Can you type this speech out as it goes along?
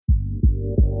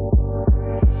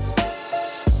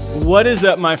What is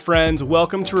up, my friends?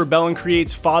 Welcome to Rebel and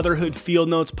Create's Fatherhood Field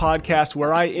Notes podcast,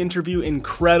 where I interview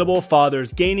incredible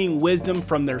fathers, gaining wisdom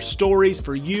from their stories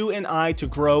for you and I to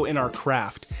grow in our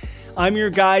craft. I'm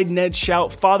your guide, Ned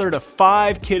Shout, father to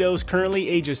 5 kiddos, currently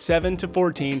ages 7 to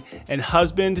 14, and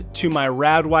husband to my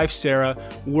rad wife, Sarah,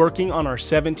 working on our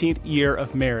 17th year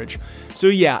of marriage. So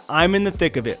yeah, I'm in the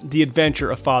thick of it, the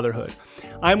adventure of fatherhood.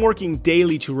 I'm working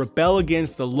daily to rebel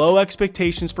against the low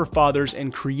expectations for fathers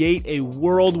and create a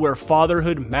world where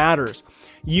fatherhood matters.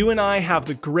 You and I have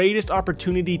the greatest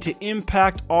opportunity to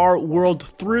impact our world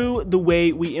through the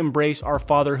way we embrace our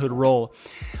fatherhood role.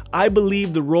 I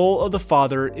believe the role of the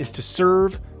father is to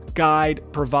serve, guide,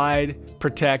 provide,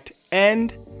 protect,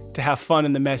 and to have fun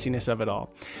in the messiness of it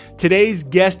all. Today's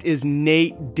guest is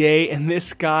Nate Day, and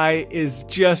this guy is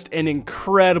just an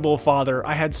incredible father.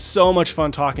 I had so much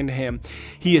fun talking to him.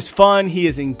 He is fun, he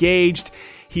is engaged,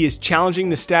 he is challenging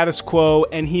the status quo,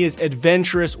 and he is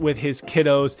adventurous with his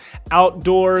kiddos,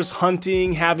 outdoors,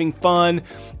 hunting, having fun,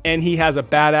 and he has a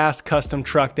badass custom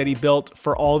truck that he built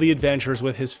for all the adventures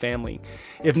with his family.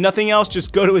 If nothing else,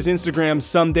 just go to his Instagram,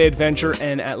 Someday Adventure,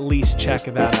 and at least check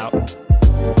that out.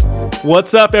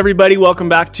 What's up, everybody? Welcome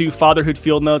back to Fatherhood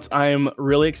Field Notes. I am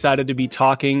really excited to be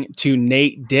talking to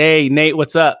Nate Day. Nate,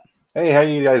 what's up? Hey, how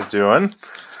you guys doing?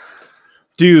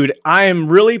 Dude, I am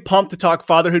really pumped to talk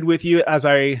fatherhood with you as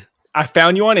I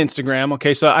found you on Instagram.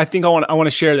 Okay, so I think I want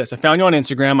to share this. I found you on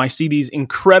Instagram. I see these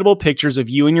incredible pictures of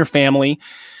you and your family.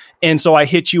 And so I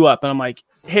hit you up and I'm like,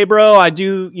 hey, bro, I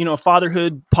do, a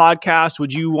fatherhood podcast.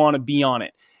 Would you want to be on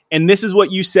it? And this is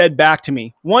what you said back to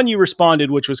me. One, you responded,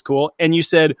 which was cool. And you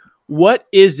said, what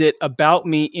is it about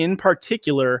me in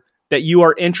particular that you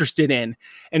are interested in?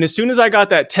 And as soon as I got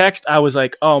that text, I was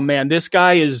like, oh man, this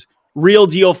guy is real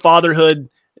deal fatherhood,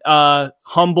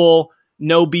 humble,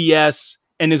 no BS,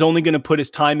 and is only going to put his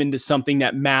time into something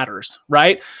that matters,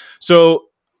 right? So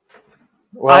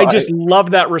I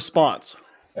love that response.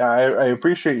 Yeah, I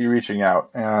appreciate you reaching out.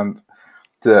 And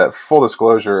to full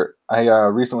disclosure, I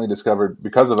recently discovered,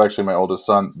 because of actually my oldest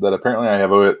son, that apparently I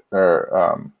have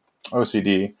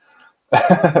OCD.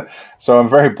 So I'm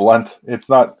very blunt. It's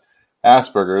not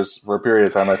Asperger's. For a period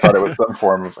of time, I thought it was some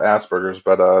form of Asperger's,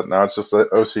 but now it's just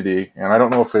OCD. And I don't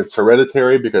know if it's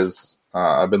hereditary, because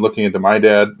I've been looking into my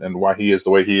dad and why he is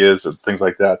the way he is and things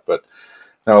like that. But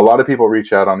now a lot of people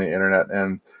reach out on the internet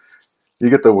and you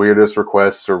get the weirdest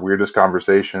requests or weirdest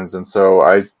conversations. And so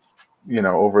I,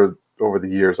 over the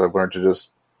years, I've learned to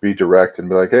just be direct and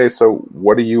be like, hey, so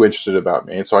what are you interested about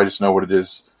me? And so I just know what it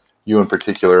is you in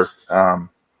particular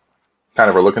kind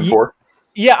of are looking for.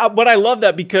 Yeah, but I love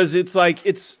that, because it's like,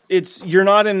 it's you're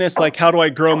not in this, like, how do I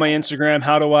grow my Instagram?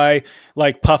 How do I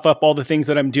puff up all the things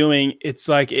that I'm doing? It's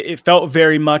like, it felt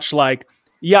very much like,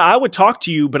 yeah, I would talk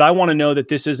to you, but I want to know that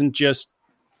this isn't just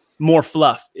more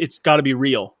fluff. It's got to be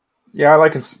real. Yeah, I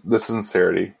like the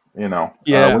sincerity,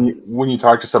 Yeah. When you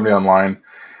talk to somebody online,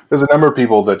 there's a number of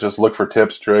people that just look for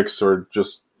tips, tricks, or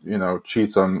just,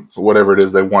 cheats on whatever it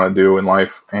is they want to do in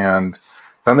life. And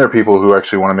then there are people who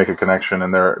actually want to make a connection,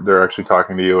 and they're actually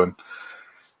talking to you and,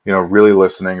 really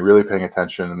listening, really paying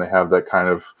attention. And they have that kind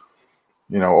of,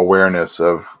 awareness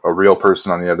of a real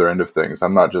person on the other end of things.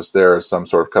 I'm not just there as some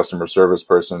sort of customer service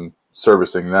person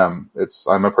servicing them.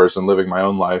 I'm a person living my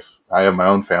own life. I have my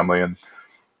own family. And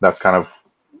that's kind of,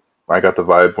 I got the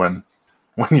vibe when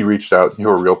you reached out. You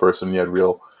were a real person. You had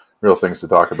real things to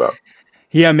talk about.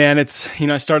 Yeah, man, it's,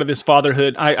 I started this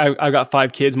fatherhood. I got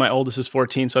 5 kids. My oldest is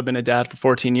 14, so I've been a dad for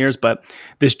 14 years. But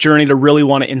this journey to really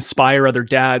want to inspire other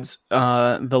dads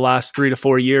the last 3 to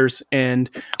 4 years. And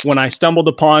when I stumbled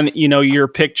upon, your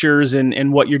pictures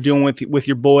and what you're doing with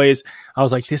your boys, I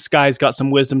was like, this guy's got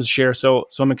some wisdom to share. So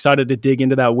I'm excited to dig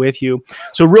into that with you.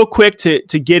 So real quick, to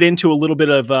get into a little bit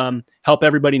of help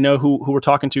everybody know who we're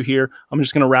talking to here, I'm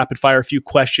just going to rapid fire a few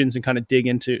questions and kind of dig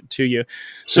into you.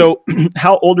 So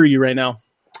how old are you right now?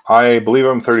 I believe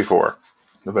I'm 34,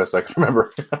 the best I can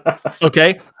remember.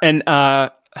 Okay. And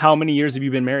how many years have you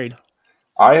been married?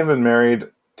 I have been married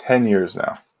 10 years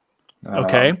now.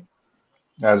 Okay.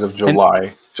 As of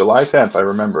July 10th, I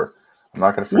remember. I'm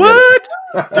not going to forget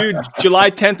What? Dude, July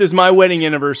 10th is my wedding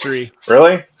anniversary.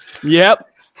 Really? Yep.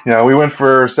 Yeah, we went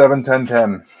for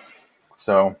 7-10-10.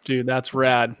 So, dude, that's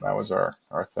rad. That was our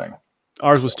thing.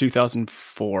 Ours was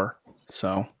 2004.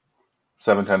 So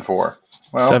 7-10-4.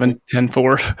 Well,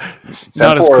 7-10-4.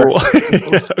 Not as cool.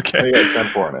 Okay. We got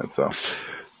 10-4 in it, so.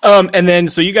 And then,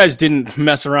 so you guys didn't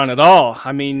mess around at all.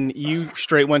 I mean, you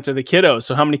straight went to the kiddos.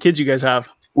 So how many kids you guys have?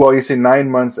 Well, you see,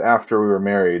 9 months after we were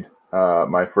married,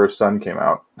 my first son came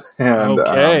out. And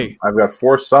I've got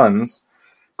 4 sons,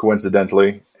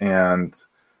 coincidentally. And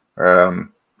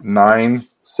 9,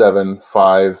 7,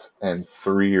 5, and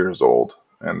 3 years old,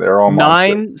 and they're all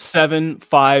 9, 7,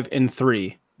 5, and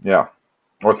 3. Yeah,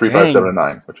 or 3, 5, 7, and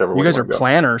 9, whichever way you guys you are want to go.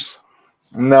 Planners.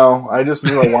 No, I just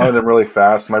knew I wanted them really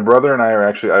fast. My brother and I are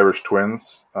actually Irish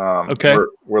twins. Okay.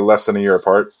 We're less than a year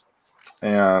apart,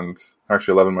 and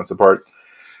actually 11 months apart.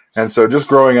 And so just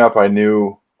growing up, I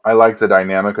knew I liked the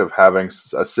dynamic of having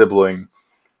a sibling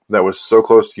that was so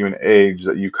close to you in age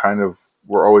that you kind of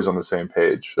were always on the same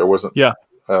page. There wasn't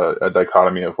a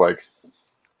dichotomy of like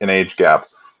an age gap.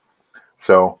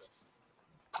 So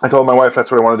I told my wife that's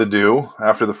what I wanted to do.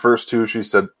 After the first 2, she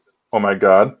said, "Oh my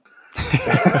God."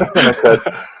 And I said,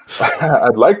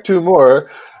 "I'd like 2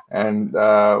 more." And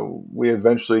we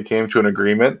eventually came to an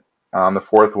agreement on the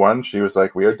 4th one. She was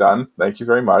like, "We are done. Thank you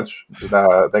very much.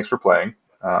 Thanks for playing.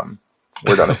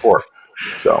 We're done at 4."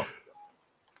 So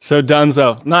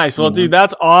Dunzo. Nice. Well, dude,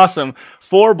 that's awesome.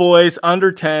 4 boys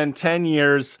under 10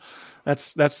 years.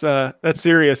 That's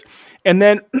serious. And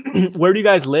then where do you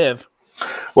guys live?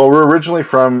 Well, we're originally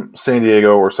from San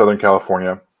Diego or Southern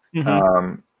California.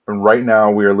 And right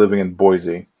now we are living in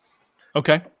Boise.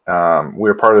 Okay. We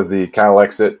are part of the Cattle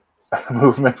Exit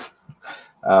movement.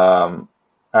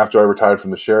 After I retired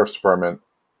from the sheriff's department,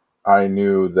 I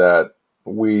knew that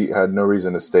we had no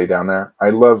reason to stay down there. I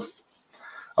love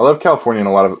California and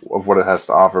a lot of what it has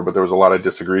to offer, but there was a lot I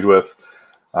disagreed with.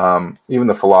 Even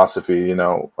the philosophy,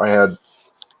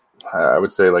 I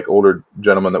would say like older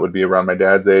gentlemen that would be around my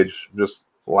dad's age just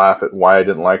laugh at why I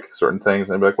didn't like certain things.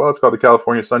 And they'd be like, "Well, it's called the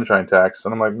California Sunshine Tax."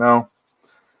 And I'm like, "No,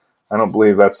 I don't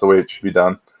believe that's the way it should be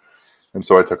done." And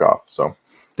so I took off. So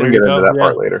we can get into that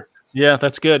part later. Yeah,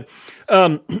 that's good.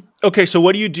 Okay, so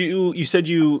what do? You said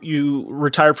you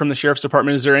retired from the sheriff's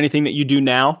department. Is there anything that you do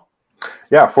now?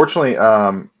 Yeah, fortunately,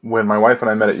 when my wife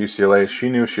and I met at UCLA, she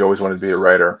knew she always wanted to be a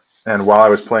writer. And while I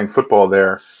was playing football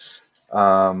there,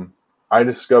 I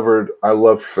discovered I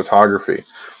loved photography.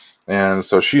 And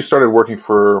so she started working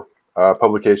for a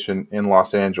publication in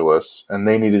Los Angeles, and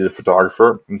they needed a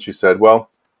photographer. And she said, "Well,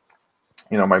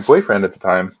 my boyfriend at the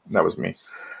time, that was me,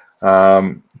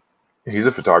 he's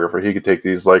a photographer. He could take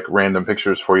these like random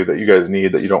pictures for you that you guys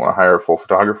need that you don't want to hire a full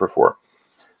photographer for."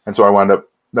 And so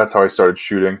that's how I started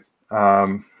shooting.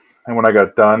 And when I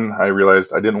got done, I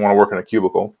realized I didn't want to work in a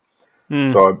cubicle.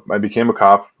 So I became a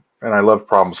cop, and I love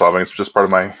problem solving. It's just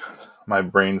part of my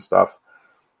brain stuff.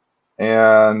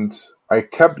 And I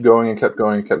kept going and kept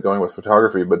going and kept going with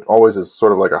photography, but always as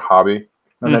sort of like a hobby.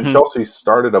 And then Chelsea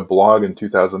started a blog in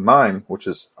 2009, which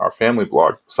is our family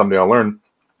blog, Someday I'll Learn.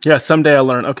 Yeah, Someday I'll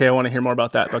Learn. Okay, I want to hear more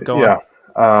about that, but go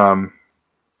on.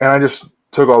 And I just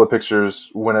took all the pictures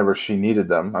whenever she needed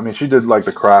them. I mean, she did like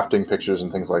the crafting pictures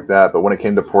and things like that, but when it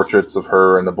came to portraits of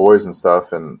her and the boys and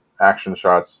stuff and action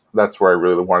shots, that's where I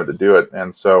really wanted to do it.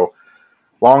 And so,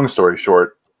 long story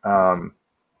short,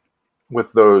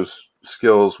 with those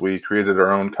skills, we created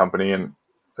our own company, and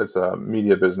it's a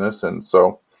media business. And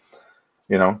so,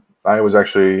 I was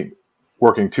actually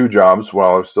working 2 jobs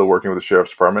while I was still working with the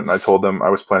sheriff's department. And I told them I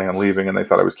was planning on leaving, and they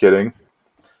thought I was kidding.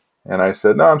 And I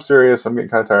said, "No, I'm serious. I'm getting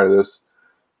kind of tired of this."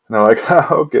 And they're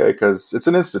like, "Okay," because it's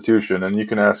an institution, and you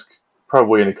can ask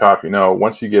probably any cop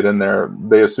once you get in there,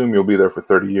 they assume you'll be there for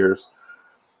 30 years.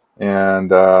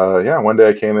 And one day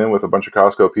I came in with a bunch of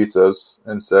Costco pizzas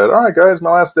and said, "All right, guys,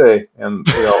 my last day." And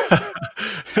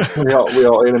we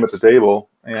all ate them at the table,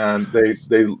 and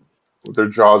they with their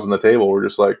jaws on the table were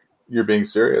just like, "You're being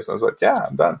serious?" And I was like, "Yeah,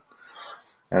 I'm done."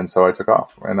 And so I took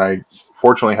off, and I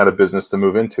fortunately had a business to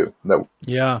move into that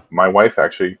my wife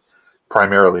actually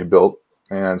primarily built,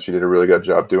 and she did a really good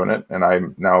job doing it, and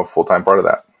I'm now a full-time part of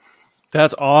that.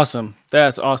 That's awesome.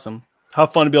 How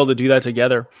fun to be able to do that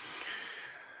together.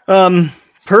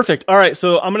 Perfect. All right,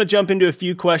 so I'm going to jump into a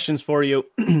few questions for you.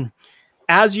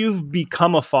 As you've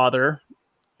become a father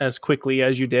as quickly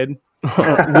as you did,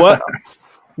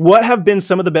 what have been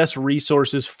some of the best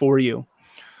resources for you?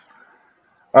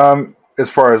 As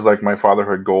far as like my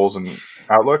fatherhood goals and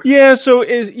outlook? Yeah.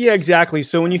 Exactly.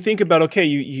 So when you think about, okay,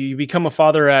 you become a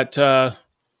father at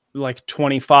like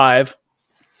 25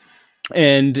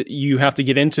 and you have to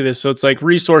get into this. So it's like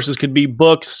resources could be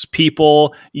books,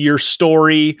 people, your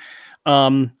story,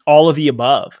 all of the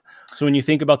above. So when you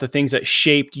think about the things that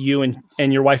shaped you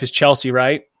and your wife is Chelsea,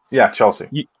 right? Yeah, Chelsea.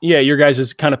 Your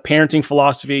guys' kind of parenting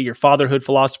philosophy, your fatherhood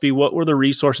philosophy, what were the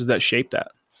resources that shaped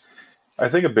that? I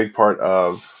think a big part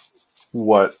of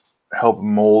what helped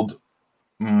mold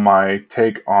my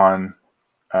take on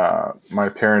my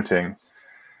parenting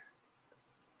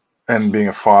and being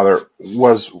a father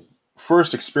was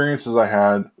first experiences I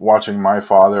had watching my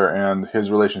father and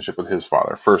his relationship with his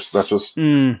father. First, that's just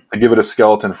to give it a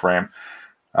skeleton frame.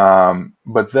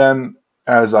 But then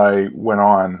as I went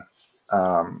on,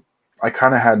 I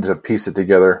kind of had to piece it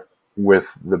together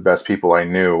with the best people I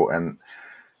knew, and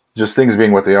just things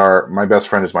being what they are. My best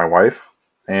friend is my wife,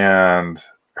 and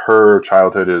her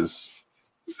childhood is,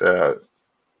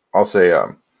 I'll say,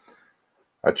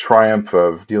 a triumph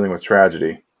of dealing with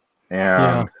tragedy.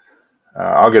 And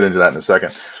I'll get into that in a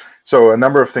second. So a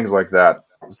number of things like that.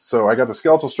 So I got the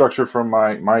skeletal structure from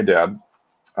my dad.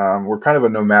 We're kind of a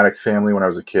nomadic family when I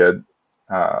was a kid.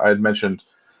 I had mentioned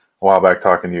a while back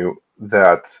talking to you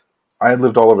that I had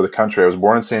lived all over the country. I was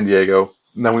born in San Diego,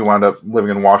 and then we wound up living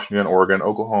in Washington, Oregon,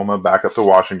 Oklahoma, back up to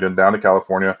Washington, down to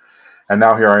California, and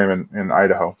now here I am in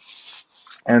Idaho.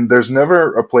 And there's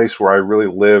never a place where I really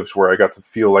lived where I got to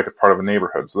feel like a part of a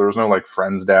neighborhood. So there was no like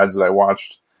Friends dads that I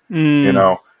watched, you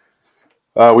know.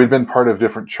 We'd been part of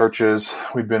different churches.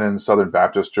 We'd been in Southern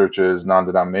Baptist churches,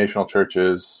 non-denominational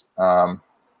churches,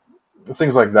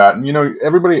 things like that. And, you know,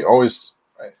 everybody always,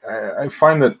 I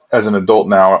find that as an adult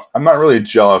now, I'm not really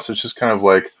jealous. It's just kind of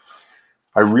like,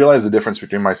 I realize the difference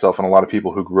between myself and a lot of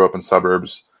people who grew up in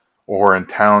suburbs or in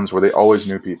towns where they always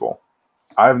knew people.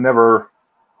 I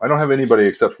don't have anybody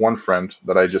except one friend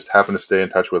that I just happen to stay in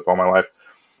touch with all my life.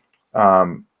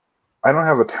 I don't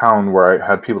have a town where I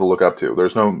had people to look up to.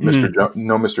 There's no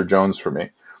Mr. Jones for me.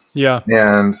 Yeah.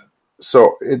 And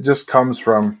so it just comes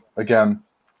from, again,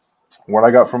 what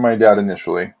I got from my dad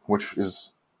initially, which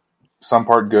is some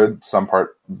part good, some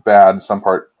part bad, some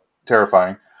part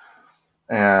terrifying.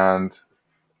 And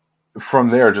from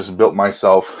there, just built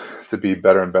myself to be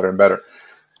better and better and better.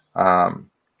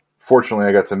 Fortunately,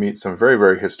 I got to meet some very,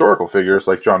 very historical figures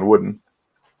like John Wooden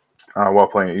while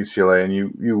playing at UCLA. And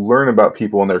you learn about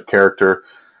people and their character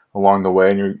along the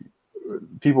way. And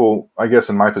people, I guess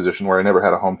in my position where I never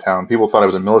had a hometown, people thought I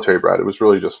was a military brat. It was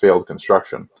really just failed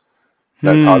construction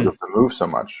that caused us to move so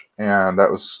much. And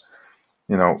that was,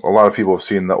 you know, a lot of people have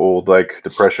seen the old like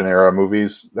Depression era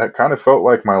movies. That kind of felt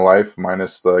like my life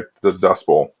minus the Dust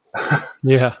Bowl.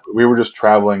 Yeah. We were just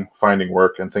traveling, finding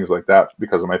work and things like that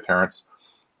because of my parents.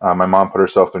 My mom put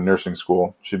herself through nursing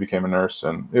school. She became a nurse,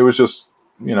 and it was just,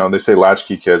 you know, they say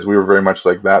latchkey kids. We were very much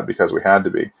like that because we had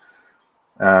to be.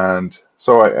 And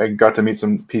so I got to meet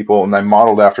some people, and I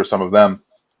modeled after some of them.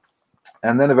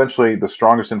 And then eventually the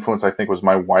strongest influence, I think, was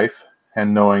my wife,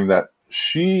 and knowing that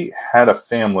she had a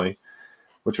family,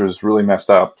 which was really messed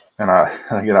up. And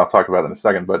again, I'll talk about it in a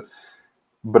second. But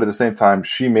at the same time,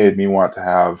 she made me want to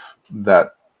have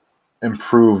that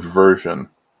improved version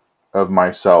of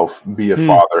myself, be a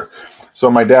father.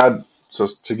 So my dad, so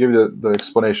to give you the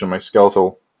explanation of my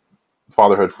skeletal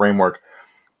fatherhood framework,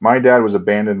 my dad was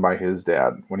abandoned by his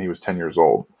dad when he was 10 years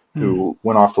old, who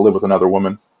went off to live with another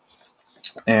woman.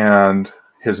 And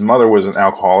his mother was an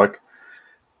alcoholic.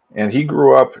 And he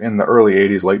grew up in the early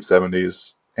 80s, late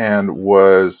 70s, and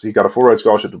he got a full ride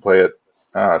scholarship to play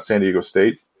at San Diego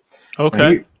State.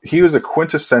 Okay. He was a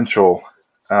quintessential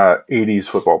 80s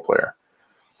football player.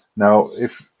 Now,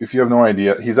 if you have no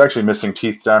idea, he's actually missing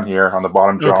teeth down here on the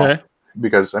bottom jaw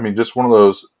because, I mean, just one of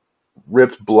those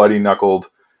ripped, bloody-knuckled,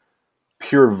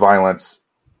 pure violence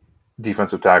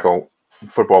defensive tackle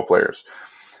football players.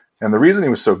 And the reason he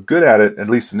was so good at it, at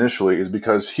least initially, is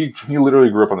because he literally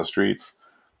grew up on the streets,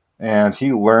 and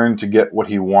he learned to get what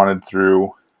he wanted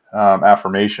through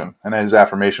affirmation. And his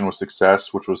affirmation was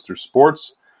success, which was through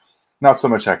sports, not so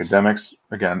much academics.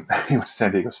 Again, he went to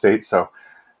San Diego State, so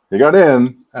he got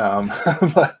in,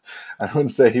 but I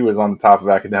wouldn't say he was on the top of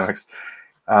academics.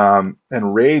 And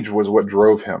rage was what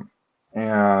drove him.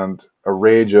 And a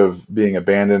rage of being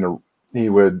abandoned, he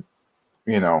would,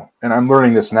 you know, and I'm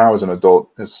learning this now as an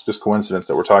adult. It's just coincidence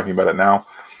that we're talking about it now.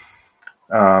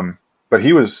 But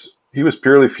he was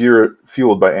purely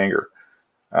fueled by anger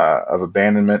of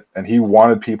abandonment, and he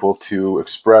wanted people to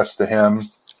express to him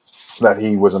that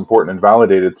he was important and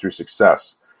validated through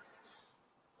success.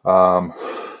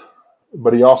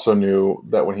 But he also knew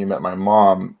that when he met my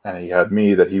mom and he had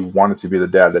me, that he wanted to be the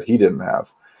dad that he didn't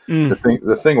have.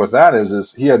 The thing with that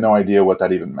is he had no idea what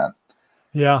that even meant.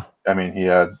 Yeah. I mean, he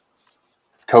had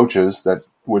coaches that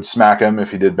would smack him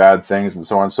if he did bad things and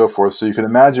so on and so forth. So you can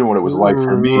imagine what it was like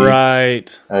for me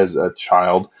as a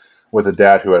child with a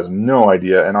dad who has no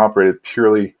idea and operated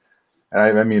purely,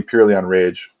 and I mean purely on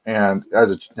rage. And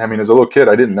as a little kid,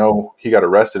 I didn't know he got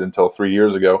arrested until 3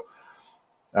 years ago.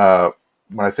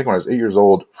 When I was 8 years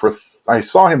old, I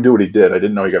saw him do what he did. I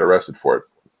didn't know he got arrested for it.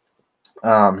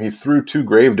 He threw two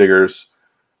grave diggers,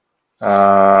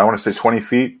 I want to say 20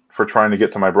 feet, for trying to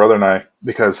get to my brother and I,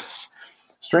 because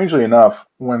strangely enough,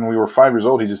 when we were 5 years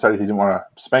old, he decided he didn't want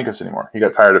to spank us anymore. He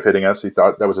got tired of hitting us. He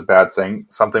thought that was a bad thing.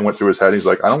 Something went through his head. He's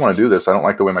like, I don't want to do this. I don't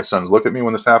like the way my sons look at me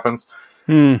when this happens.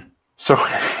 So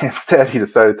instead, he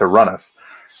decided to run us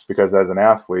because as an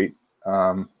athlete,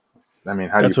 I mean,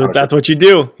 how do you punish that's what you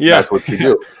do. Yeah. That's what you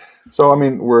do. So, I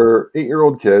mean, we're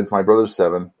 8-year-old kids. My brother's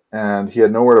 7, and he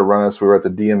had nowhere to run us. We were at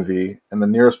the DMV, and the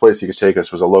nearest place he could take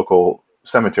us was a local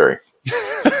cemetery.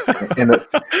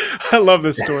 I love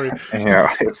this story.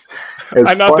 Yeah, it's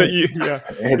not funny. that you. Yeah,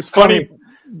 It's funny,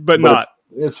 but not.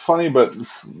 It's funny, but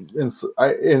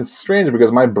it's strange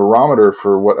because my barometer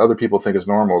for what other people think is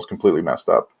normal is completely messed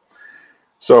up.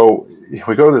 So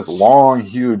we go to this long,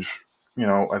 huge,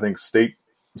 I think state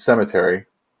cemetery,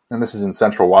 and this is in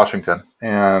central Washington,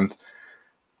 and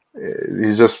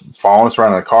he's just following us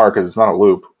around in a car because it's not a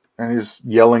loop, and he's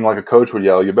yelling like a coach would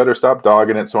yell, "You better stop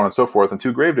dogging it," so on and so forth. And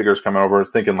 2 gravediggers coming over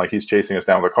thinking like he's chasing us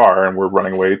down with a car, and we're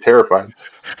running away terrified.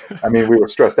 I mean, we were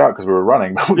stressed out because we were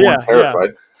running, but we weren't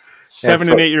terrified. 7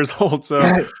 and 8 years old, so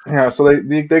yeah. So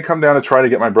they come down to try to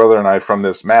get my brother and I from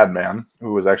this madman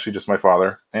who was actually just my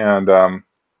father, and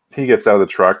he gets out of the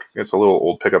truck. It's a little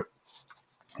old pickup.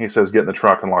 He says, "Get in the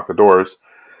truck and lock the doors."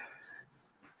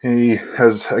 He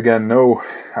has, again, no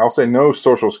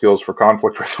social skills for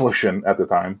conflict resolution at the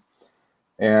time.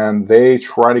 And they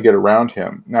try to get around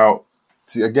him. Now,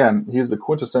 again, he's the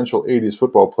quintessential 80s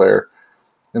football player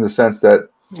in the sense that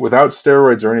without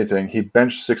steroids or anything, he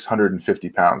benched 650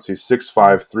 pounds. He's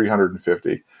 6'5",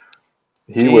 350.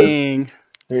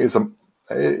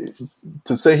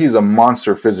 To say he's a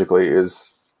monster physically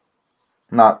is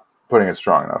not putting it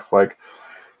strong enough.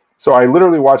 So I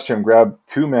literally watched him grab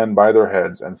 2 men by their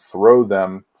heads and throw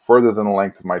them further than the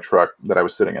length of my truck that I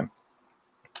was sitting in.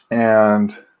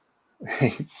 And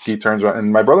he turns around,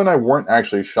 and my brother and I weren't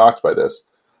actually shocked by this.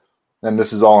 And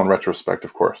this is all in retrospect,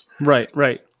 of course. Right.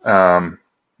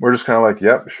 We're just kind of like,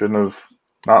 yep, shouldn't have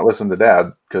not listened to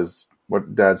Dad because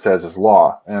what Dad says is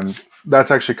law. And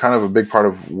that's actually kind of a big part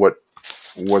of what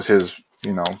was his,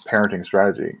 parenting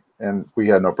strategy. And we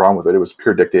had no problem with it. It was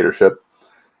pure dictatorship.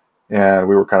 And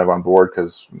we were kind of on board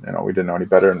because, we didn't know any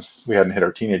better and we hadn't hit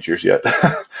our teenage years yet.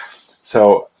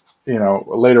 So,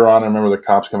 later on, I remember the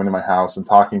cops coming to my house and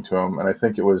talking to him. And I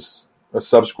think it was a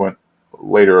subsequent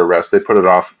later arrest. They put it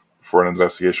off for an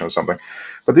investigation or something.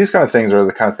 But these kind of things are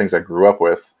the kind of things I grew up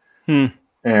with.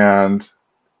 And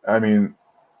I mean,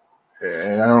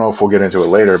 and I don't know if we'll get into it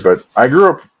later, but I grew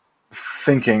up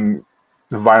thinking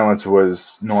violence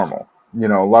was normal. A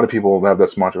lot of people have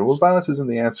this mantra, well, violence isn't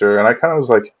the answer. And I kind of was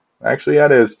like, actually,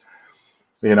 that is.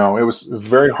 It was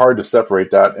very hard to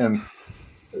separate that. And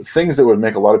things that would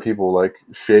make a lot of people like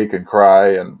shake and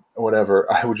cry and whatever,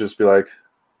 I would just be like,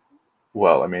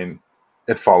 well, I mean,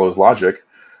 it follows logic.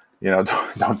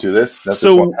 Don't do this. That's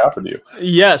just what happened to you.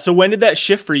 Yeah. So when did that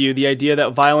shift for you? The idea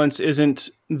that violence isn't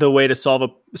the way to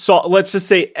solve let's just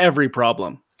say every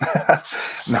problem.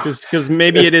 Because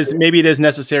maybe it is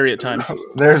necessary at times.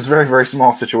 There's very, very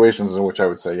small situations in which I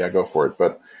would say, yeah, go for it.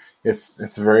 But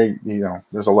it's very,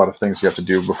 there's a lot of things you have to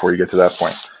do before you get to that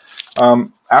point.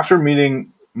 After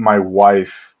meeting my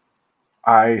wife,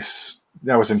 I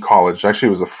was in college. Actually,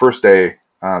 it was the first day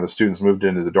the students moved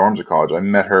into the dorms of college. I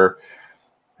met her,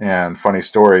 and funny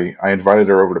story, I invited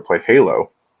her over to play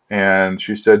Halo, and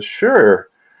she said, sure.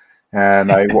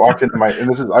 And I walked into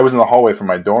I was in the hallway from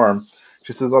my dorm.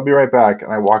 She says, I'll be right back.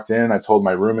 And I walked in, I told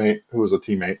my roommate, who was a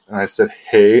teammate, and I said,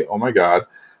 hey, oh my God,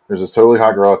 there's this totally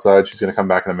hot girl outside. She's going to come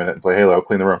back in a minute and play Halo,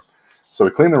 clean the room. So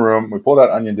we cleaned the room, we pulled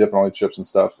out onion dip and all the chips and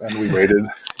stuff, and we waited, and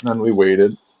then we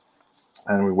waited,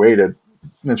 and we waited,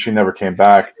 and then she never came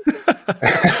back.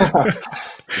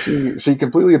 She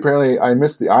completely, apparently, I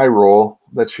missed the eye roll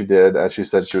that she did as she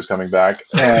said she was coming back.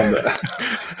 And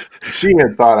she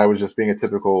had thought I was just being a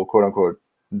typical, quote unquote,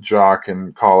 jock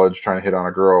in college trying to hit on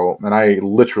a girl. And I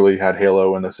literally had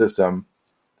Halo in the system,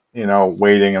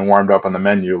 waiting and warmed up on the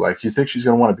menu. Like, you think she's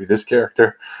going to want to be this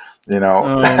character?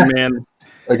 Oh, man.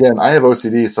 Again, I have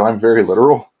OCD, so I'm very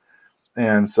literal.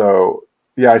 And so,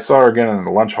 yeah, I saw her again in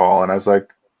the lunch hall, and I was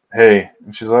like, hey.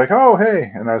 And she's like, oh,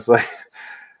 hey. And I was like,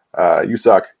 you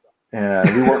suck.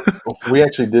 And we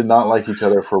actually did not like each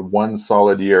other for 1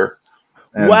 solid year.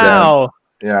 And wow.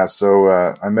 So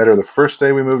I met her the first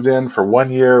day we moved in. For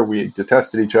 1 year, we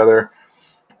detested each other.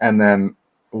 And then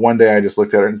one day I just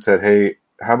looked at her and said, hey,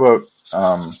 how about,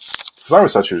 because I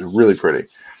always thought she was really pretty.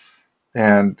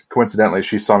 And coincidentally,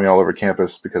 she saw me all over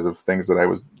campus because of things that I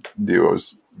was do. I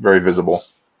was very visible.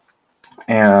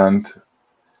 And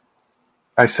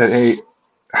I said, hey,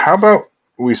 how about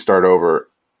we start over?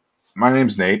 My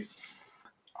name's Nate.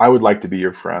 I would like to be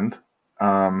your friend.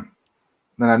 Then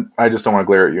I just don't want to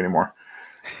glare at you anymore.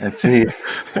 And she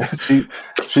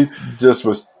just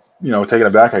was, taken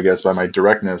aback, I guess, by my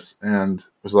directness and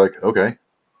was like, okay.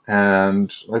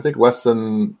 And I think less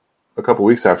than a couple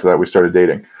weeks after that, we started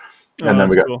dating. And then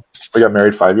cool. we got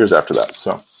married 5 years after that.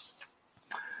 So,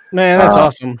 man, that's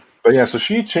awesome. But yeah, so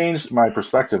she changed my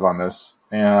perspective on this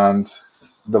and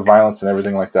the violence and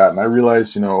everything like that. And I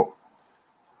realized,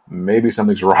 maybe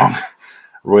something's wrong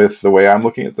with the way I'm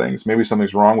looking at things. Maybe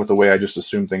something's wrong with the way I just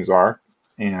assume things are.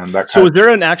 And that. So, is there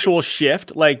an actual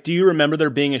shift? Like, do you remember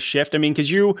there being a shift? I mean, because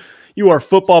you are a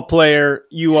football player,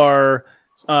 you are.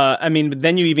 But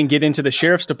then you even get into the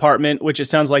sheriff's department, which it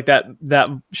sounds like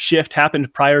that shift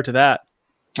happened prior to that.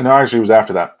 No, actually, it was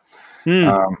after that.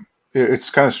 It's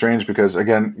kind of strange because,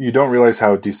 again, you don't realize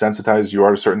how desensitized you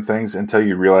are to certain things until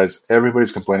you realize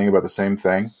everybody's complaining about the same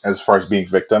thing as far as being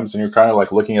victims. And you're kind of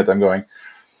like looking at them going,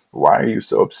 why are you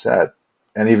so upset?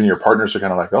 And even your partners are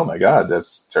kind of like, oh my God,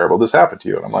 that's terrible. This happened to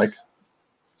you. And I'm like,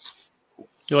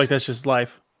 you're like, that's just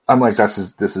life. I'm like, this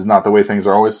is not the way things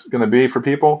are always going to be for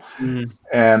people. Mm-hmm.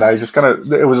 And I just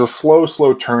it was a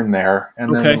slow turn there.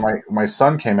 And then when my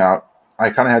son came out,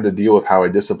 I kind of had to deal with how I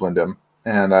disciplined him.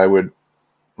 And I would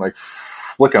like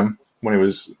flick him when he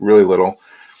was really little.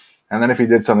 And then if he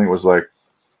did something that was like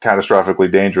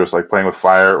catastrophically dangerous, like playing with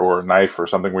fire or a knife or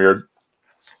something weird,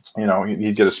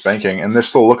 he'd get a spanking. And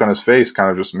this little look on his face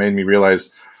kind of just made me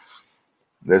realize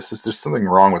there's something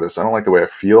wrong with this. I don't like the way I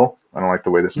feel. I don't like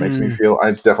the way this makes me feel.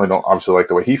 I definitely don't obviously like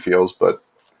the way he feels, but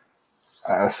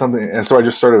something. And so I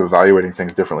just started evaluating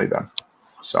things differently then.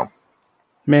 So,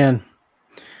 man,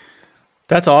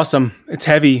 that's awesome. It's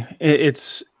heavy.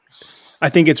 I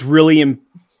think it's really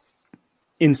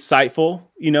insightful.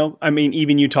 I mean,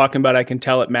 even you talking about, I can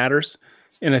tell it matters.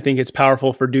 And I think it's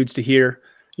powerful for dudes to hear,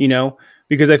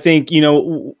 because I think,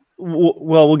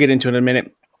 we'll get into it in a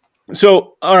minute.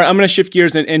 So, all right, I'm going to shift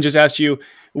gears and just ask you,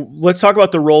 let's talk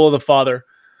about the role of the father.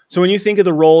 So when you think of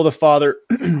the role of the father,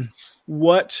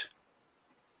 what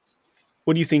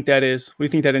do you think that is? What do you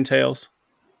think that entails?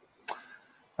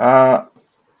 I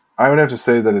would have to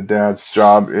say that a dad's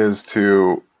job is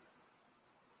to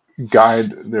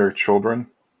guide their children,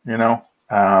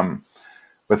 but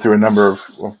through a number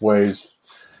of ways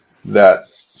that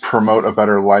promote a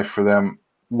better life for them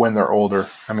when they're older.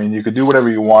 I mean, you could do whatever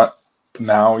you want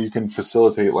now. You can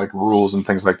facilitate like rules and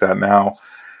things like that now.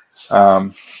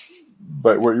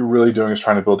 But what you're really doing is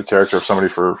trying to build the character of somebody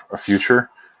for a future.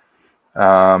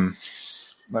 Let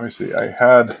me see.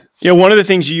 One of the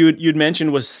things you'd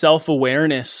mentioned was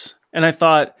self-awareness. And I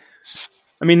thought,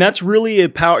 I mean, that's really a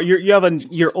power.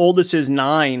 Your oldest is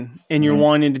 9 and you're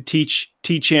wanting to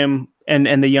teach him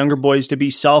and the younger boys to be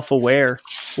self-aware.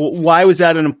 Why was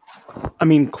that?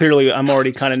 Clearly I'm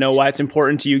already kind of know why it's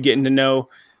important to you, getting to know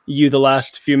you the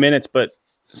last few minutes, but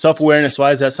self-awareness,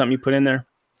 why is that something you put in there?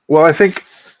 Well, I think,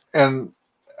 and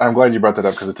I'm glad you brought that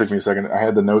up because it took me a second. I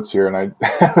had the notes here and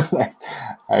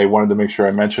I wanted to make sure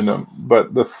I mentioned them.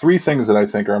 But the 3 things that I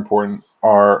think are important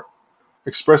are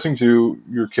expressing to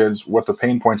your kids what the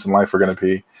pain points in life are going to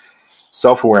be.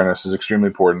 Self-awareness is extremely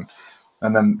important.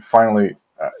 And then finally,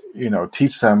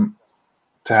 teach them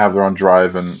to have their own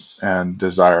drive and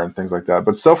desire and things like that.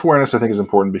 But self-awareness, I think, is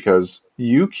important because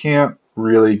you can't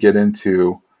really get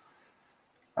into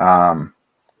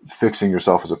fixing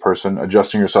yourself as a person,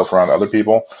 adjusting yourself around other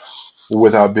people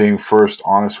without being first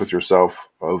honest with yourself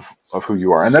of who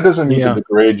you are. And that doesn't mean to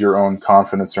degrade your own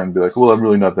confidence or and be like, well, I'm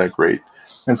really not that great.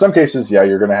 In some cases,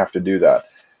 you're going to have to do that.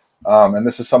 And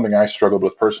this is something I struggled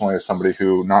with personally as somebody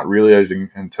who, not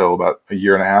realizing until about a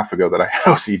year and a half ago that I had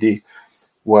OCD,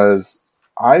 was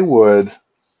I would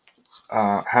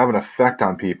have an effect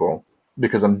on people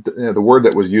because the word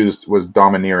that was used was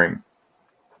domineering.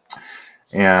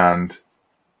 And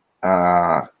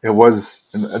it was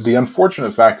the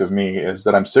unfortunate fact of me is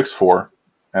that I'm 6'4"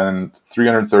 and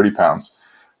 330 pounds,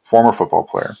 former football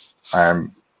player.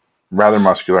 I'm rather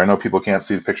muscular. I know people can't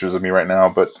see the pictures of me right now,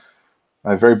 but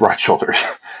I have very broad shoulders.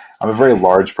 I'm a very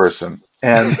large person.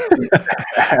 And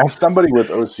as somebody with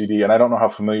OCD, and I don't know how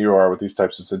familiar you are with these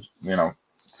types of,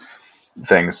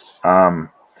 things, I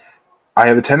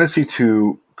have a tendency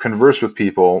to converse with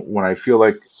people when I feel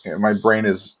like my brain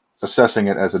is assessing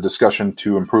it as a discussion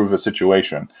to improve a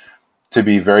situation, to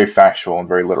be very factual and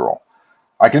very literal.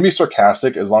 I can be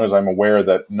sarcastic as long as I'm aware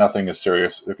that nothing is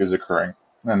serious is occurring.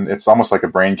 And it's almost like a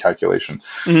brain calculation.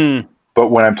 Mm. But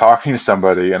when I'm talking to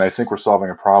somebody and I think we're solving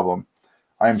a problem,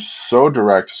 I'm so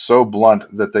direct, so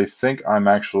blunt that they think I've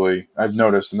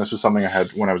noticed, and this is something I had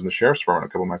when I was in the sheriff's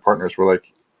department, a couple of my partners were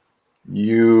like,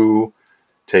 you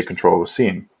take control of the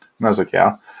scene. And I was like,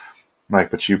 yeah. I'm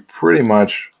like, but you pretty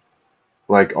much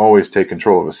always take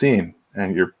control of a scene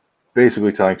and you're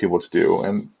basically telling people what to do.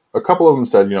 And a couple of them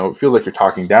said, it feels like you're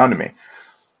talking down to me.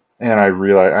 And I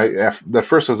realized, at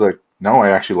first I was like, no, I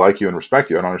actually like you and respect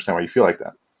you. I don't understand why you feel like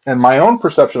that. And my own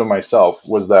perception of myself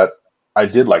was that I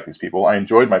did like these people. I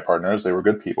enjoyed my partners. They were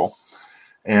good people,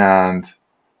 and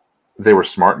they were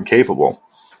smart and capable.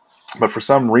 But for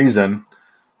some reason,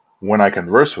 when I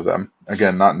conversed with them,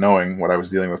 again, not knowing what I was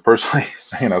dealing with personally,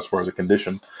 as far as a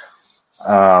condition,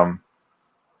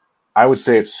 I would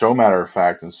say it's so matter of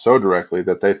fact and so directly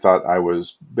that they thought I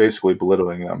was basically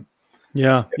belittling them.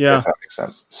 Yeah. If that makes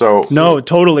sense. So no,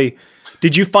 totally.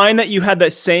 Did you find that you had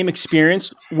that same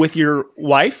experience with your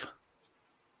wife?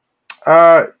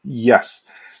 Yes,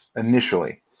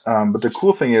 initially. But the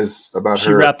cool thing is about her.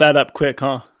 She wrapped that up quick,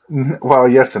 huh? Well,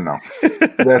 yes and no.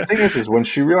 The thing is when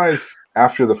she realized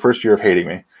after the first year of hating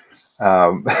me.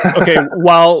 Okay,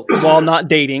 while not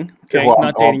dating. Okay,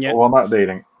 not dating yet. While not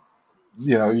dating.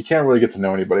 You can't really get to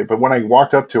know anybody. But when I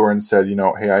walked up to her and said,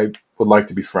 hey, I would like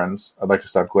to be friends. I'd like to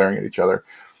stop glaring at each other.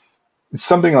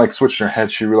 Something like switched in her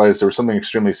head. She realized there was something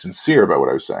extremely sincere about what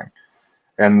I was saying.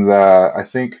 And I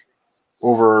think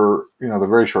over, the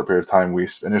very short period of time we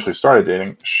initially started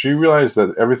dating, she realized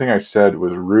that everything I said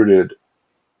was rooted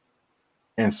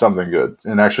in something good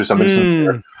and actually something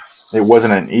sincere. It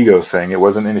wasn't an ego thing. It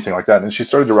wasn't anything like that. And she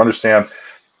started to understand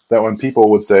that when people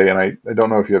would say, and I don't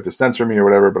know if you have to censor me or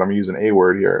whatever, but I'm using a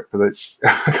word here, but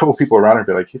a couple people around her would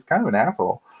be like, he's kind of an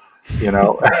asshole, and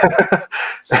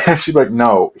she'd be like,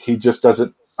 no, he just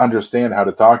doesn't understand how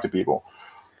to talk to people.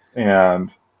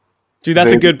 And dude,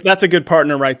 that's a good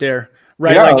partner right there.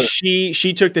 Right. Yeah. Like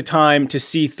she took the time to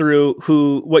see through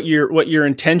what your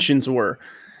intentions were.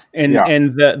 And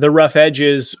the rough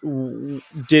edges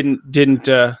didn't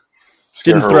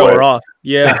throw her off.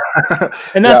 Yeah.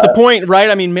 And that's the point, right?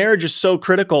 I mean, marriage is so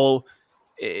critical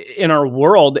in our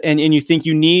world. And you think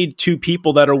you need two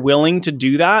people that are willing to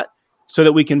do that so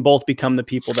that we can both become the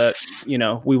people that,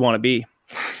 we want to be.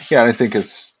 Yeah. And I think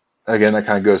it's, again, that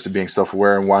kind of goes to being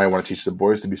self-aware and why I want to teach the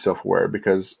boys to be self-aware,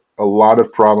 because a lot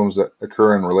of problems that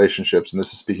occur in relationships, and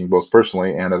this is speaking both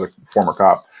personally and as a former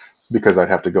cop, because I'd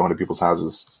have to go into people's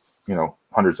houses,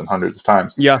 hundreds and hundreds of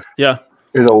times. Yeah. Yeah.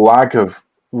 There's a lack of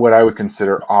what I would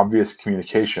consider obvious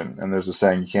communication. And there's a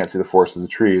saying, you can't see the forest of the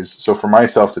trees. So for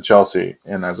myself to Chelsea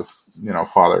and as a,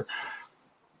 father,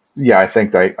 I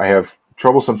think that I have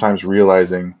trouble sometimes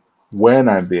realizing when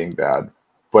I'm being bad.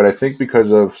 But I think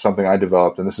because of something I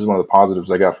developed, and this is one of the positives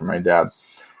I got from my dad,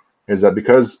 is that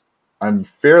because I'm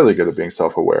fairly good at being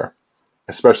self-aware,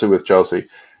 especially with Chelsea,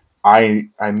 I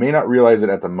may not realize it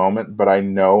at the moment, but I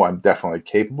know I'm definitely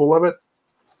capable of it,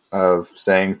 of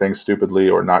saying things stupidly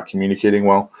or not communicating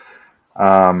well,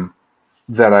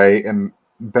 that I am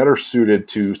better suited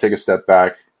to take a step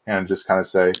back and just kind of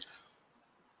say,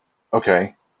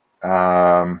 okay,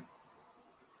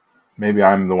 maybe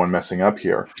I'm the one messing up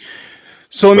here.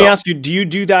 So let me ask you, do you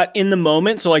do that in the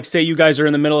moment? So like say you guys are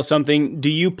in the middle of something, do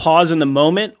you pause in the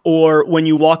moment, or when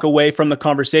you walk away from the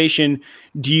conversation,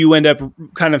 do you end up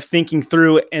kind of thinking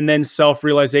through and then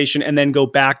self-realization and then go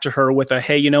back to her with a,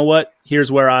 hey, you know what?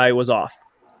 Here's where I was off.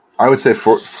 I would say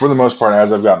for the most part,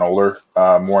 as I've gotten older,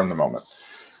 more in the moment.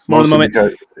 More in the moment.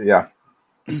 Because,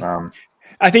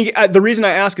 I think the reason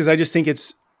I ask is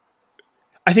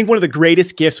I think one of the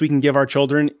greatest gifts we can give our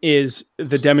children is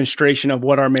the demonstration of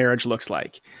what our marriage looks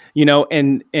like,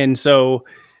 and so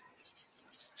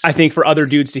I think for other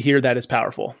dudes to hear that is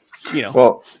powerful,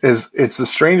 Well, it's the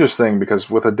strangest thing, because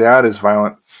with a dad as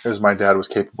violent as my dad was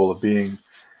capable of being,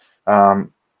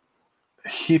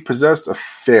 he possessed a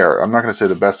fair, I'm not going to say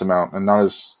the best amount, and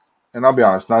I'll be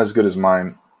honest, not as good as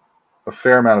mine, a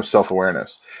fair amount of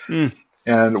self-awareness.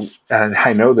 And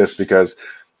I know this because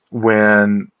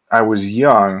when I was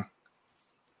young,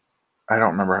 I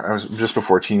don't remember, I was just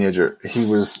before a teenager, he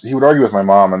would argue with my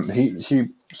mom, and he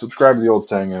subscribed to the old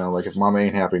saying, like, if mama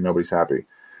ain't happy, nobody's happy.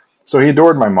 So he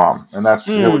adored my mom, and that's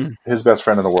his best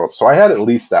friend in the world. So I had at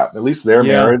least that. At least their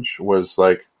marriage was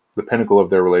like the pinnacle of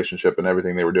their relationship and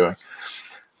everything they were doing.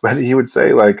 But he would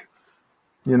say, like,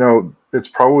 it's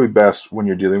probably best when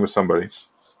you're dealing with somebody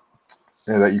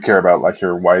that you care about, like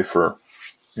your wife or,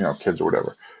 kids or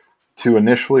whatever, to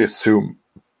initially assume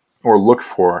or look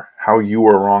for how you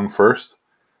were wrong first,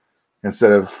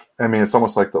 instead of, it's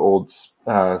almost like the old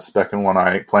speck in one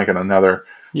eye, plank in another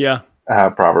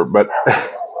proverb. But,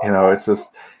 it's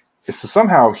just,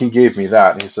 somehow he gave me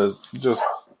that. He says, just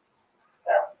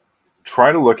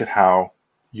try to look at how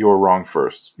you're wrong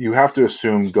first. You have to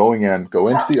assume go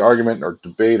into the argument or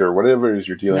debate or whatever it is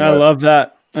you're dealing with. I love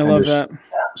that. I love that.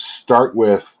 Start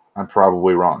with, I'm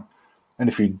probably wrong. And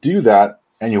if you do that,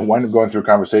 and you wind up going through a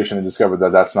conversation and discover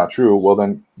that that's not true, well,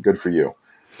 then good for you.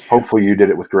 Hopefully you did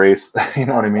it with grace. You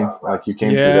know what I mean? Like you came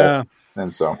through that.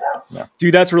 And so,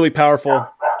 Dude, that's really powerful. All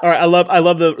right. I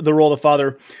love the role of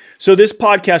father. So this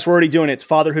podcast, we're already doing it. It's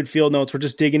Fatherhood Field Notes. We're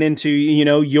just digging into,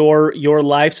 your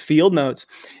life's field notes.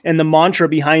 And the mantra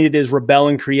behind it is rebel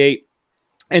and create.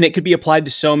 And it could be applied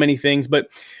to so many things, but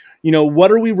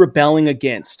what are we rebelling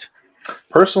against?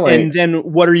 Personally. And then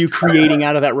what are you creating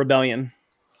out of that rebellion?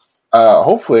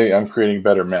 Hopefully I'm creating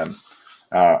better men.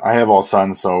 I have all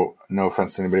sons, so no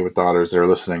offense to anybody with daughters that are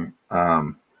listening.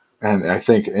 And I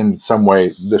think in some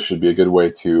way this should be a good way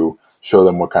to show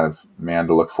them what kind of man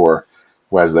to look for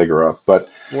as they grow up. But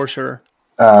for sure,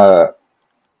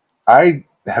 I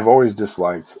have always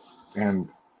disliked, and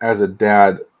as a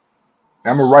dad,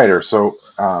 I'm a writer, so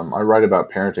I write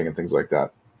about parenting and things like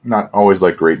that. Not always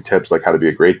like great tips like how to be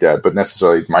a great dad, but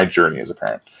necessarily my journey as a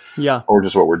parent. Yeah. Or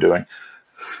just what we're doing.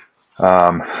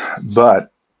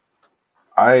 But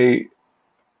I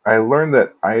learned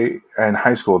that I, in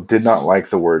high school, did not like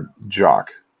the word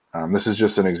jock. This is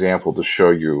just an example to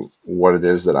show you what it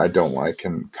is that I don't like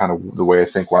and kind of the way I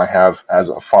think when I have as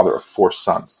a father of 4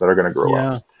 sons that are going to grow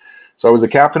up. So I was the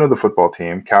captain of the football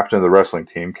team, captain of the wrestling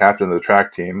team, captain of the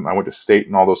track team. I went to state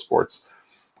in all those sports.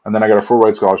 And then I got a full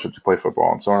ride scholarship to play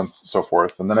football and so on and so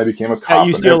forth. And then I became a cop.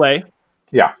 At UCLA?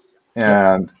 Yeah.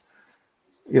 And,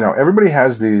 everybody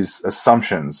has these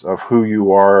assumptions of who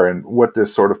you are and what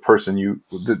this sort of person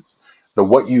the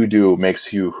what you do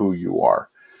makes you who you are.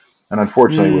 And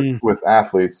unfortunately with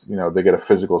athletes, they get a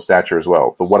physical stature as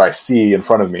well. The what I see in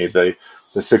front of me, the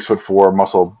 6'4"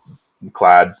 muscle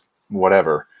clad,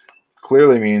 whatever,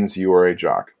 clearly means you are a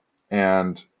jock.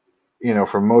 And,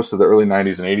 for most of the early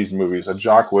 90s and 80s movies, a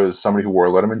jock was somebody who wore a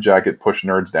Letterman jacket, pushed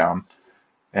nerds down,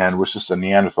 and was just a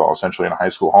Neanderthal, essentially, in a high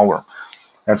school hallroom.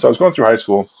 And so I was going through high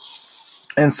school,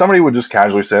 and somebody would just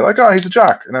casually say, like, oh, he's a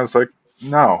jock. And I was like,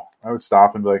 no. I would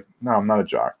stop and be like, no, I'm not a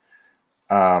jock.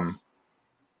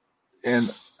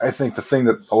 And I think the thing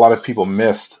that a lot of people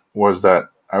missed was that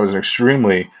I was an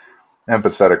extremely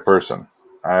empathetic person.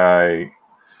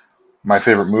 My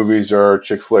favorite movies are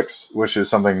chick flicks, which is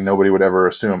something nobody would ever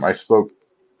assume. So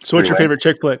what's your favorite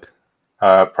chick flick?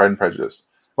 Pride and Prejudice.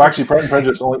 Well, actually, Pride and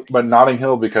Prejudice only, but Notting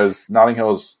Hill, because Notting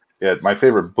Hill's it. My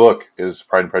favorite book is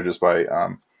Pride and Prejudice by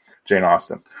Jane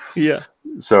Austen. Yeah.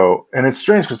 So, and it's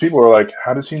strange because people are like,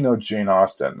 how does he know Jane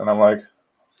Austen? And I'm like,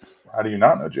 how do you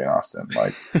not know Jane Austen?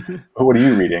 Like, what are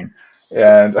you reading?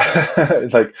 And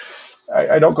like,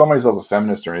 I don't call myself a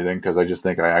feminist or anything because I just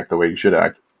think I act the way you should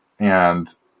act. And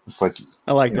it's like,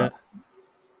 I like that.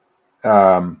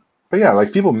 But yeah,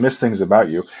 like people miss things about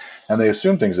you and they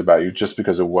assume things about you just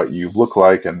because of what you look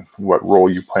like and what role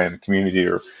you play in the community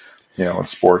or, in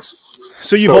sports.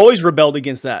 So you've always rebelled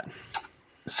against that?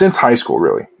 Since high school,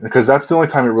 really, because that's the only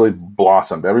time it really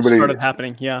blossomed. Everybody started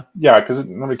happening, yeah. Yeah, because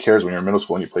nobody cares when you're in middle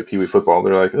school and you play Pee Wee football.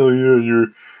 They're like, oh yeah,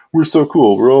 we're so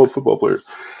cool. We're all football players.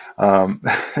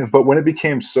 But when it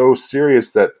became so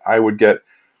serious that I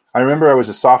remember I was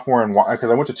a sophomore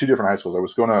because I went to 2 different high schools. I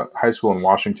was going to high school in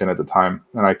Washington at the time,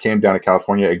 and I came down to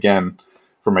California again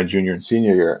for my junior and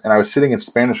senior year. And I was sitting in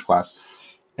Spanish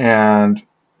class, and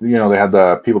they had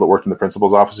the people that worked in the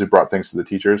principal's office who brought things to the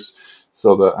teachers.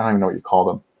 So I don't even know what you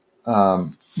call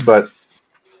them. But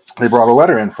they brought a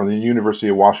letter in from the University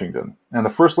of Washington. And the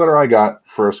first letter I got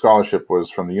for a scholarship was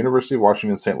from the University of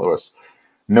Washington, St. Louis.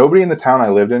 Nobody in the town I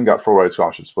lived in got full ride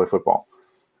scholarships to play football.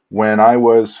 When I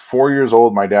was 4 years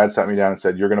old, my dad sat me down and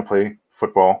said, you're going to play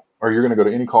football or you're going to go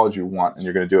to any college you want and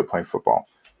you're going to do it playing football.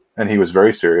 And he was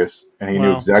very serious and he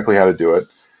knew exactly how to do it.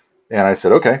 And I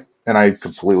said, okay. And I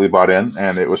completely bought in,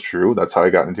 and it was true. That's how I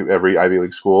got into every Ivy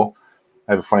League school.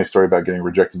 I have a funny story about getting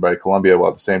rejected by Columbia while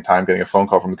at the same time getting a phone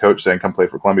call from the coach saying, come play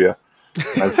for Columbia.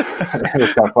 It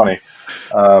was kind of funny.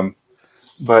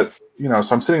 But,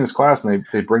 so I'm sitting in this class, and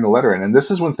they bring the letter in. And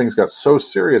this is when things got so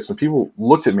serious, and people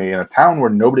looked at me in a town where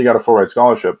nobody got a full ride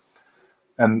scholarship,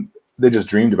 and they just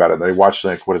dreamed about it. They watched,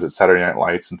 Saturday Night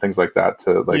Lights and things like that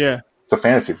It's a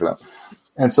fantasy for them.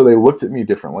 And so they looked at me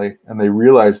differently, and they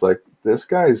realized, this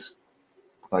guy's,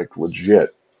 legit.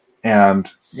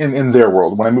 And in their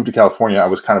world, when I moved to California, I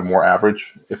was kind of more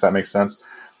average, if that makes sense.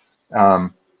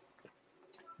 But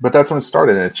that's when it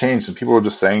started, and it changed, and people were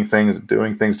just saying things and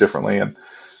doing things differently. And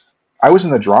I was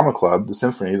in the drama club, the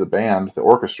symphony, the band, the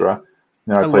orchestra.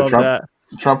 I played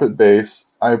trumpet, bass.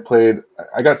 I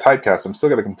got typecast. I'm still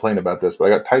going to complain about this,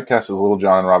 but I got typecast as Little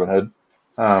John and Robin Hood.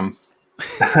 I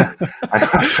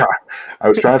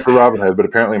was trying for Robin Hood, but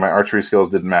apparently my archery skills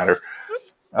didn't matter.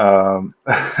 I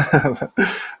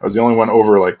was the only one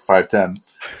over 5'10".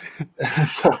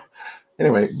 So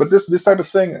anyway, but this type of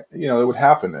thing, it would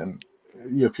happen, and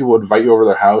people would invite you over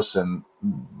their house, and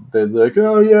they'd be like,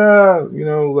 oh yeah,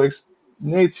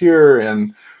 Nate's here,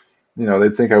 and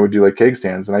they'd think I would do keg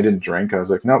stands, and I didn't drink. I was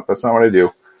like, nope, that's not what I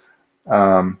do.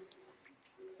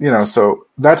 so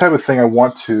that type of thing I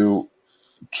want to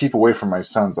keep away from my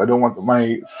sons. I don't want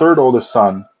my third oldest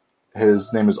son.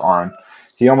 His name is Aaron.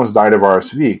 He almost died of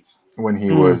RSV when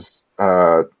he was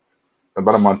about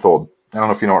a month old. I don't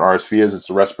know if you know what RSV is. It's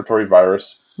a respiratory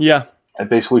virus. Yeah. It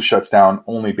basically shuts down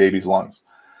only babies' lungs.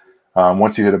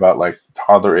 Once you hit about like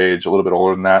toddler age, a little bit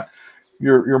older than that,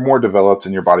 you're more developed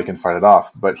and your body can fight it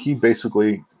off. But he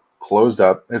basically closed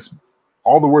up. It's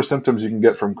all the worst symptoms you can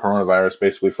get from coronavirus,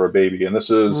 basically, for a baby. And this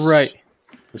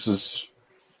is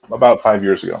about 5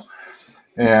 years ago.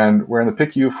 And we're in the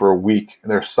PICU for a week.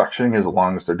 They're suctioning his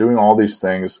lungs. They're doing all these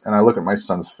things. And I look at my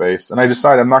son's face, and I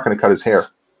decide I'm not going to cut his hair,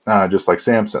 just like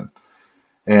Samson.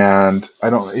 And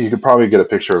you could probably get a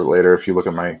picture of it later if you look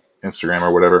at my Instagram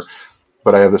or whatever.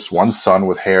 But I have this one son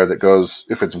with hair that goes,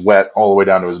 if it's wet, all the way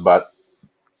down to his butt.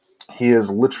 He is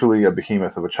literally a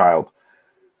behemoth of a child.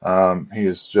 He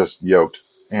is just yoked.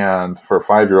 And for a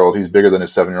 5-year-old, he's bigger than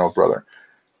his 7-year-old brother.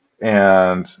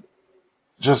 And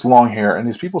just long hair. And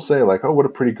these people say, like, oh, what a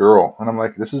pretty girl. And I'm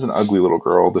like, this is an ugly little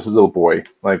girl. This is a little boy.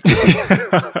 Like,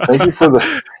 thank you for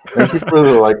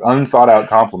the like unthought out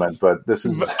compliment. But this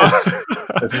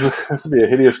would be a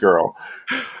hideous girl.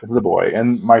 This is a boy.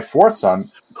 And my fourth son,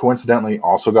 coincidentally,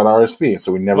 also got RSV.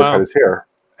 So we never cut his hair.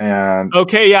 And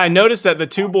okay, yeah, I noticed that the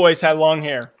two boys had long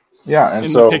hair. Yeah, and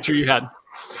in the picture you had.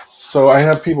 So I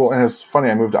have people, and it's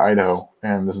funny, I moved to Idaho,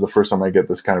 and this is the first time I get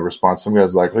this kind of response. Some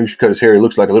guy's like, oh, you should cut his hair. He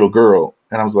looks like a little girl.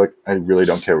 And I was like, I really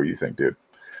don't care what you think, dude.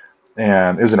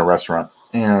 And it was in a restaurant.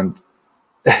 And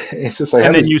it's just like...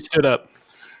 And then you stood up.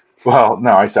 Well,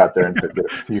 no, I sat there and said,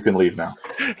 you can leave now.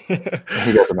 He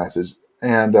got the message.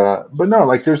 And but no,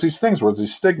 like there's these things where there's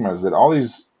these stigmas that all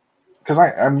these... Because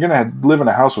I'm going to live in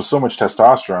a house with so much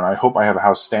testosterone. I hope I have a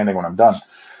house standing when I'm done.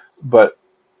 But...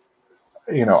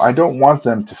 I don't want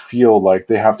them to feel like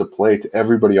they have to play to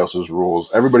everybody else's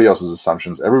rules, everybody else's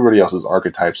assumptions, everybody else's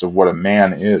archetypes of what a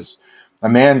man is. A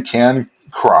man can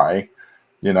cry,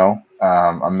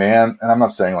 a man, and I'm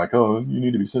not saying like, oh, you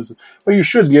need to be sensitive, but you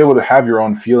should be able to have your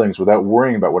own feelings without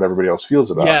worrying about what everybody else feels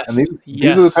about. Yes. And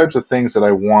these are the types of things that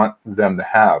I want them to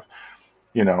have.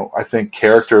 I think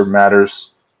character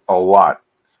matters a lot,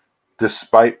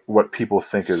 despite what people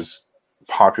think is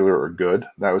popular or good.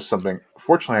 That was something,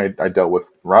 fortunately, I dealt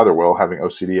with rather well. Having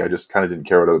OCD, I just kind of didn't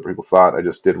care what other people thought. I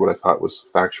just did what I thought was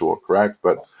factual, correct.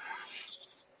 But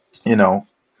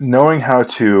knowing how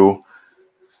to,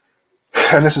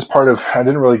 and this is part of, I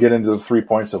didn't really get into the 3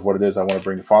 points of what it is I want to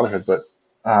bring to fatherhood, but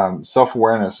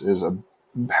self-awareness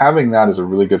having that is a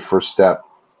really good first step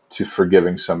to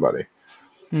forgiving somebody,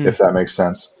 if that makes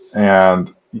sense.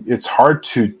 And it's hard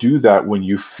to do that when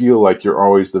you feel like you're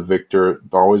always the victor,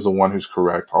 always the one who's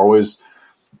correct,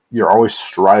 you're always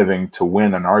striving to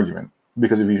win an argument.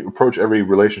 Because if you approach every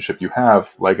relationship you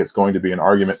have like it's going to be an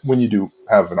argument, when you do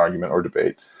have an argument or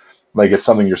debate, like it's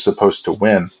something you're supposed to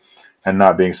win and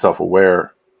not being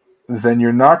self-aware, then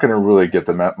you're not going to really get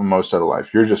the most out of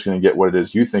life. You're just going to get what it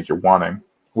is you think you're wanting,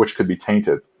 which could be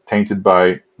tainted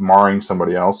by marring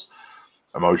somebody else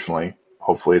emotionally.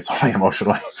 Hopefully it's only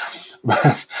emotionally.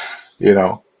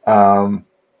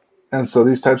 And so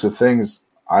these types of things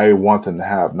I want them to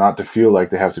have, not to feel like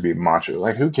they have to be macho.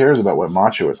 Like, who cares about what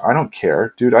macho is? I don't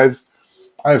care, dude. I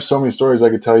have so many stories I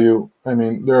could tell you. I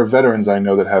mean, there are veterans I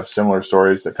know that have similar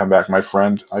stories that come back. My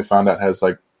friend I found out has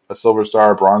like a silver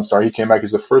star, a bronze star. He came back.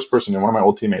 He's the first person, one of my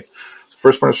old teammates,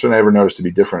 first person I ever noticed to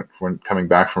be different when coming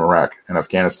back from Iraq and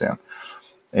Afghanistan.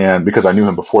 And because I knew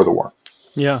him before the war.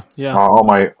 Yeah. All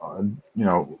my,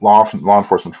 law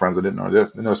enforcement friends, I didn't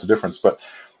notice the difference. But,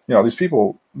 these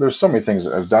people, there's so many things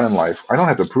that I've done in life. I don't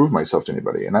have to prove myself to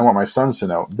anybody. And I want my sons to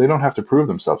know they don't have to prove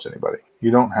themselves to anybody. You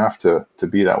don't have to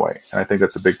be that way. And I think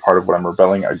that's a big part of what I'm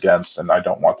rebelling against, and I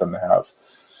don't want them to have.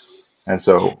 And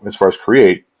so as far as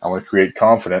I want to create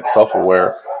confident,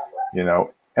 self-aware,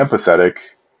 empathetic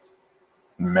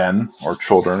men or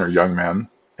children or young men.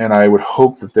 And I would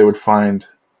hope that they would find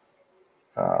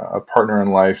a partner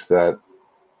in life that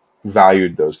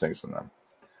valued those things in them.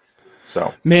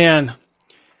 So, man,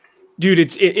 dude,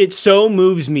 it so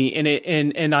moves me,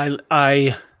 and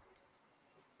I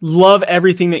love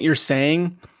everything that you're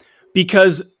saying,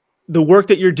 because the work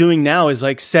that you're doing now is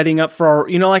like setting up for our,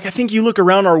 I think you look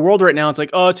around our world right now, it's like,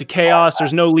 oh, it's a chaos.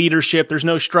 There's no leadership. There's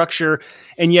no structure.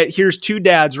 And yet here's two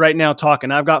dads right now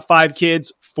talking. I've got 5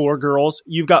 kids, 4 girls.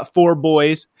 You've got 4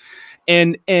 boys.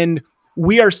 And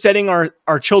we are setting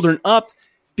our children up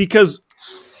because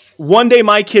one day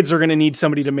my kids are going to need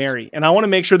somebody to marry. And I want to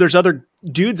make sure there's other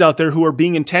dudes out there who are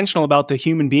being intentional about the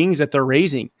human beings that they're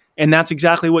raising And that's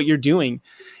exactly what you're doing.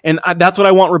 And that's what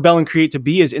I want Rebel and Create to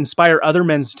be, is inspire other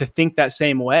men to think that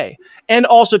same way. And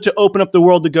also to open up the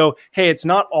world to go, hey, it's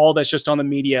not all that's just on the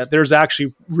media. There's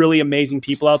actually really amazing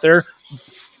people out there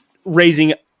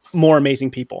raising more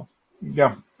amazing people.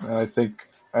 Yeah. And I think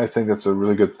that's a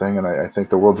really good thing. And I think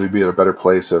the world would be in a better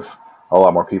place if a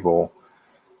lot more people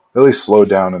really slowed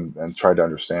down and tried to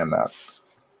understand that,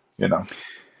 you know?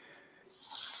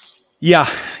 Yeah.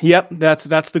 Yep.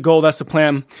 That's the goal. That's the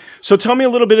plan. So tell me a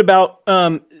little bit about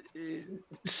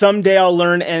Someday I'll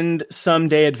Learn and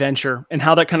Someday Adventure, and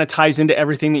how that kind of ties into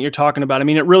everything that you're talking about. I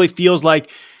mean, it really feels like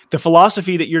the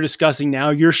philosophy that you're discussing now,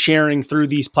 you're sharing through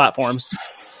these platforms.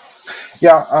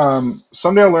 Yeah.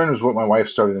 Someday I'll Learn is what my wife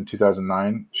started in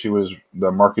 2009. She was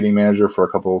the marketing manager for a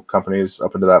couple of companies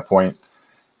up until that point.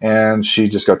 And she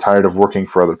just got tired of working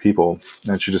for other people.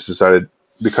 And she just decided,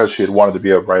 because she had wanted to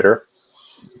be a writer,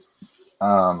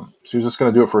 she was just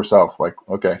going to do it for herself. Like,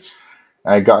 okay.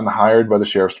 I had gotten hired by the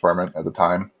sheriff's department at the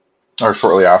time, or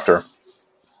shortly after.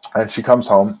 And she comes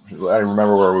home. I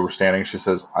remember where we were standing. She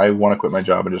says, I want to quit my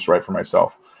job and just write for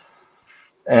myself.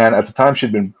 And at the time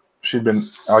she'd been,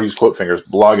 I'll use quote fingers,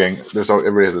 blogging.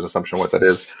 Everybody has an assumption of what that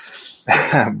is.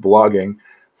 Blogging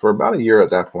for about a year at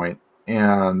that point.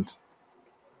 And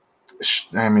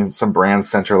some brands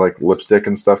sent her like lipstick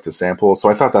and stuff to sample. So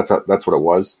I thought that's what it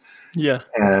was. Yeah.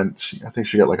 And I think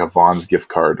she got like a Vaughn's gift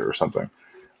card or something.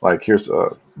 Like, here's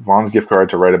a Vaughn's gift card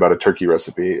to write about a turkey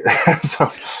recipe.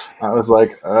 So I was like,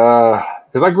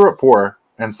 because I grew up poor.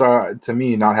 And so to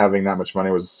me, not having that much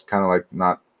money was kind of like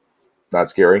not that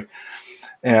scary.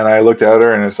 And I looked at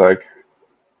her and it's like,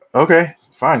 okay,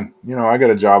 fine. I got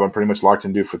a job I'm pretty much locked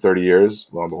into for 30 years.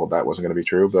 Lo and behold, that wasn't going to be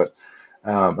true. But,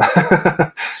 and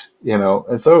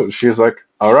so she was like,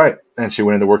 all right. And she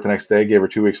went into work the next day, gave her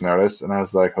 2 weeks notice. And I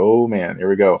was like, oh man, here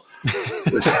we go.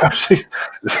 She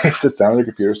sits down at the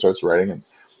computer, starts writing. And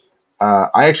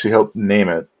I actually helped name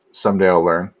it Someday I'll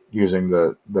Learn, using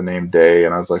the name Day.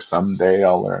 And I was like, someday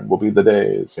I'll learn will be the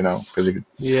days, because you could,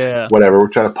 whatever. We're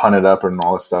trying to pun it up and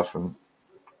all this stuff. And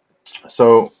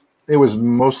so it was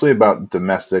mostly about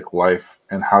domestic life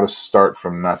and how to start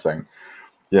from nothing,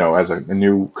 as a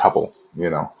new couple,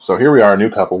 So here we are, a new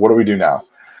couple. What do we do now?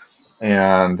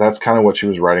 And that's kind of what she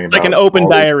was writing about. Like an open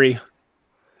diary.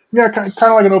 Yeah, kind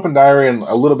of like an open diary and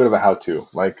a little bit of a how-to.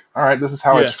 Like, all right, this is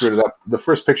how I screwed it up. The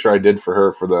first picture I did for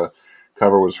her for the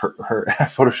cover was her I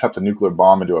photoshopped a nuclear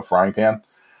bomb into a frying pan,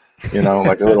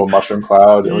 like a little mushroom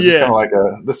cloud. It was just kind of like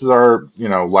this is our,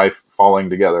 life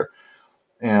falling together.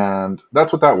 And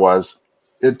that's what that was.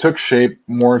 It took shape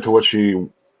more into what she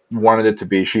wanted it to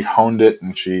be. She honed it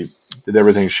and she did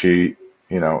everything she,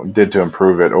 did to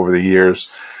improve it over the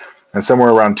years. And somewhere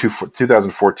around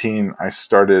 2014, I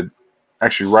started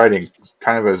actually writing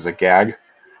kind of as a gag,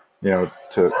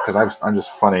 because I'm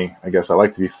just funny. I guess I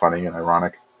like to be funny and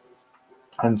ironic.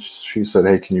 And she said,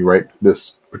 hey, can you write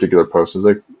this particular post? I was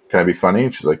like, can I be funny?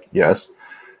 And she's like, yes.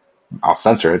 I'll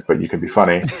censor it, but you can be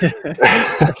funny.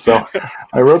 So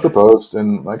I wrote the post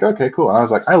and like, okay, cool. And I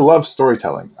was like, I love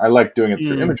storytelling. I like doing it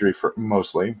through imagery for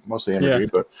mostly imagery,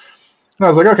 but and I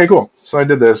was like, okay, cool. So I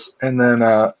did this. And then,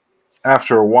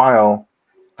 after a while,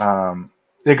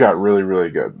 it got really, really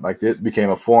good. Like, it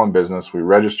became a full-on business. We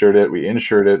registered it. We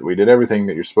insured it. We did everything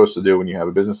that you're supposed to do when you have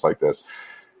a business like this.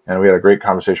 And we had a great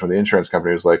conversation with the insurance company.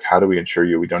 It was like, how do we insure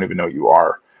you? We don't even know who you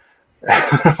are.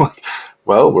 Like,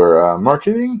 well, we're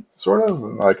marketing, sort of.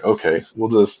 I'm like, okay, we'll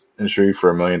just insure you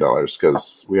for $1 million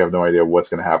because we have no idea what's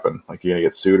going to happen. Like, you're going to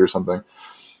get sued or something.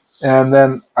 And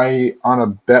then on a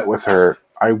bet with her,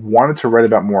 I wanted to write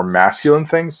about more masculine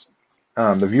things.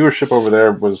 The viewership over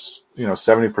there was,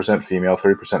 70% female,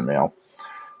 30% male.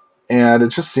 And it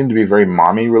just seemed to be very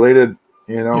mommy related,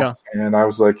 Yeah. And I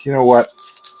was like, you know what?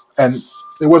 And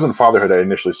it wasn't Fatherhood I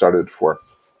initially started for.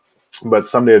 But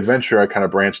Someday Adventure, I kind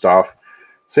of branched off.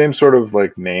 Same sort of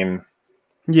like name.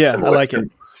 Yeah, I like it.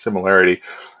 Similarity.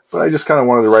 But I just kind of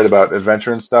wanted to write about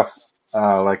adventure and stuff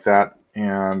like that.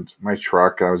 And my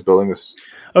truck, I was building this.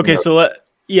 Okay, so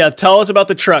tell us about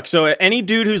the truck. So any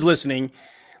dude who's listening,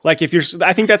 like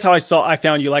I think that's how I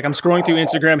found you. Like, I'm scrolling through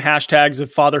Instagram hashtags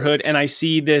of fatherhood and I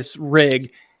see this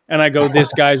rig and I go,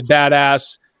 this guy's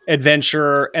badass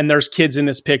adventurer and there's kids in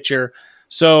this picture.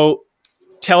 So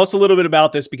tell us a little bit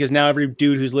about this, because now every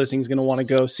dude who's listening is going to want to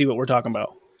go see what we're talking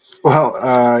about. Well,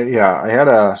 I had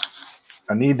a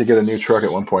need to get a new truck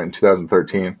at one point in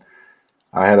 2013.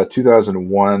 I had a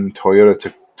 2001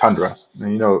 Toyota Tundra.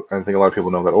 And, I think a lot of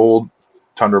people know that old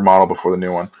Tundra model before the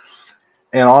new one.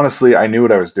 And honestly, I knew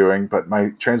what I was doing, but my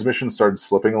transmission started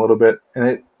slipping a little bit.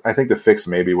 And I think the fix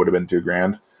maybe would have been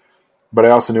 $2,000. But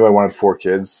I also knew I wanted 4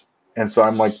 kids. And so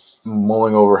I'm like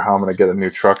mulling over how I'm going to get a new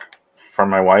truck from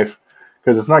my wife,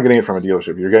 because it's not getting it from a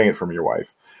dealership. You're getting it from your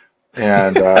wife.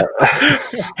 And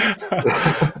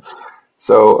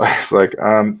so I was like,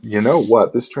 you know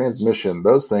what? This transmission,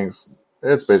 those things,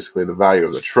 it's basically the value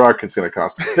of the truck. It's going to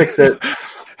cost to fix it.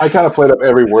 I kind of played up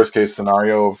every worst case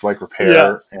scenario of like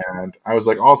repair. Yeah. And I was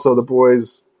like, also the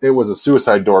boys, it was a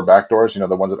suicide door, back doors,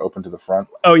 the ones that open to the front.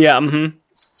 Oh yeah. Mm-hmm.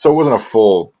 So it wasn't a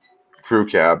full crew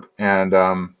cab. And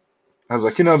I was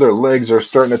like, their legs are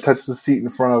starting to touch the seat in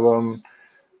front of them.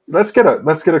 Let's get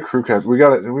a crew cab. We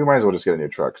might as well just get a new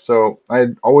truck. So I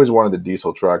always wanted a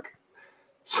diesel truck.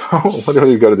 So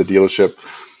literally go to the dealership,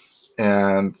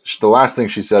 and the last thing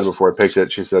she said before I picked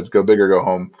it, she said, "Go big or go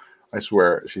home." I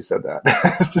swear she said that.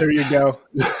 There you go.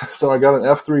 So I got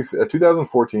a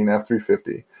 2014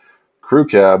 F350 crew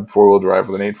cab, 4-wheel drive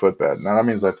with an 8-foot bed. Now that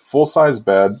means that's full-size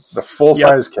bed, the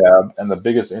full-size cab, and the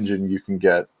biggest engine you can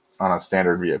get on a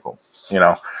standard vehicle,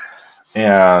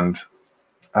 And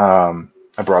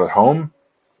I brought it home,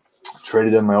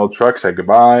 traded in my old truck, said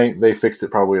goodbye. They fixed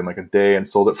it probably in like a day and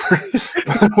sold it for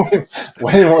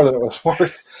way more than it was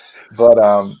worth. But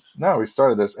no, we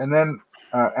started this. And then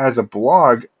as a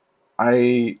blog,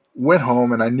 I went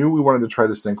home and I knew we wanted to try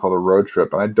this thing called a road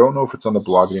trip. And I don't know if it's on the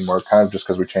blog anymore, kind of just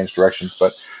because we changed directions.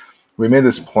 But we made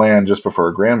this plan just before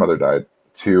her grandmother died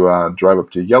to drive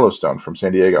up to Yellowstone from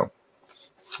San Diego.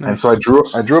 Nice. And so I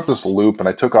drew up this loop, and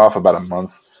I took off about a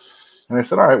month. And I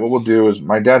said, all right, what we'll do is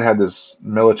my dad had this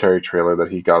military trailer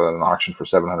that he got at an auction for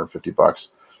 $750.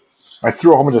 I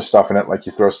threw a whole bunch of stuff in it, like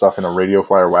you throw stuff in a radio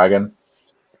flyer wagon.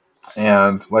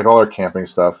 And like all our camping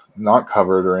stuff, not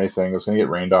covered or anything. It was going to get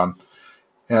rained on.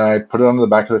 And I put it on the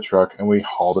back of the truck, and we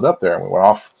hauled it up there. And we went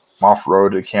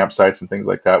off-road to campsites and things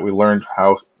like that. We learned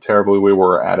how terribly we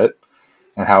were at it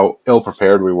and how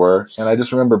ill-prepared we were. And I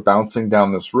just remember bouncing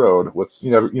down this road with,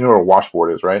 you know what a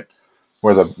washboard is, right?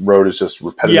 Where the road is just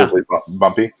repetitively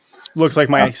bumpy. Looks like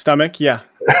my stomach, yeah.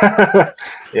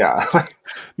 Yeah.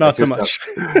 Not so much.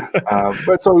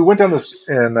 But so we went down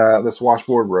this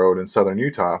washboard road in southern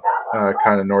Utah,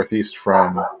 kind of northeast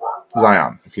from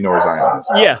Zion, if you know where Zion is.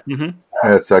 Yeah. Mm-hmm.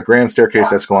 It's a Grand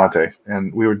Staircase Escalante.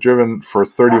 And we were driven for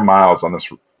 30 miles on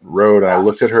this road, and I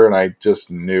looked at her, and I just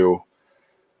knew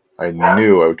I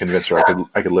would convince her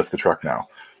I could lift the truck now.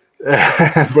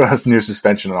 But it's new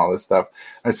suspension and all this stuff.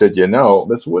 I said,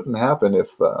 this wouldn't happen if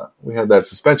we had that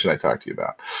suspension I talked to you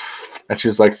about. And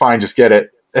she's like, fine, just get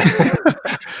it.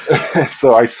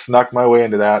 So I snuck my way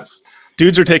into that.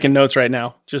 Dudes are taking notes right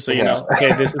now, just so you know.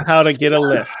 Okay, this is how to get a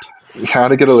lift. How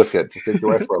to get a lift kit. Just take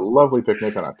your wife for a lovely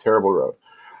picnic on a terrible road.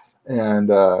 And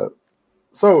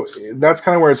so that's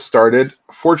kind of where it started.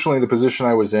 Fortunately, the position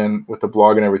I was in with the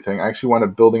blog and everything, I actually wound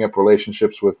up building up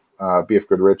relationships with BF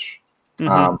Goodrich.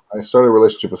 Mm-hmm. I started a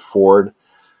relationship with Ford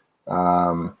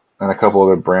and a couple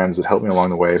other brands that helped me along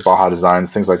the way, Baja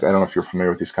Designs, things like that. I don't know if you're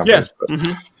familiar with these companies. Yeah. But,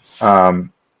 mm-hmm.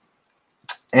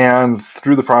 And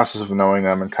through the process of knowing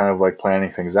them and kind of like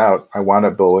planning things out, I wound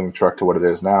up building the truck to what it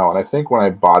is now. And I think when I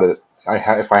bought it,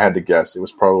 if I had to guess, it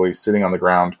was probably sitting on the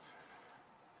ground,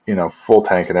 full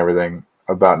tank and everything,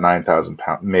 about 9,000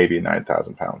 pounds, maybe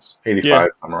 9,000 pounds, 85,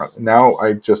 somewhere around. Now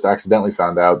I just accidentally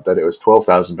found out that it was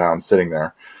 12,000 pounds sitting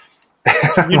there.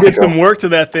 You did some work to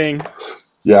that thing.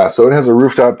 Yeah, so it has a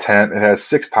rooftop tent. It has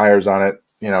 6 tires on it.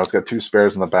 It's got 2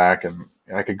 spares in the back, and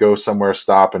I could go somewhere,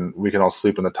 stop, and we can all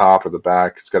sleep in the top or the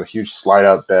back. It's got a huge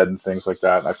slide-out bed and things like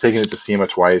that. I've taken it to SEMA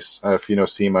twice. If you know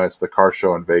SEMA, it's the car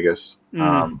show in Vegas.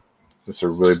 It's a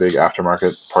really big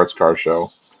aftermarket parts car show.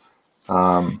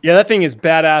 Yeah, that thing is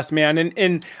badass, man.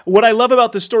 And what I love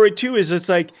about the story, too, is it's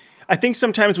like, I think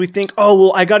sometimes we think, oh,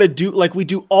 well, I got to do, like, we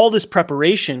do all this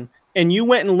preparation. And you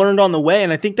went and learned on the way.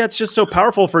 And I think that's just so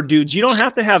powerful for dudes. You don't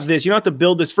have to have this. You don't have to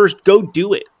build this first. Go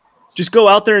do it. Just go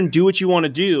out there and do what you want to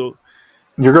do.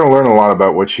 You're going to learn a lot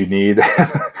about what you need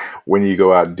when you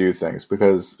go out and do things.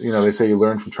 Because, they say you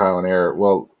learn from trial and error.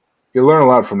 Well, you learn a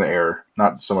lot from the error,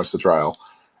 not so much the trial.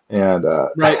 And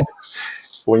right.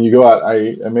 When you go out,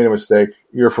 I made a mistake.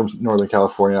 You're from Northern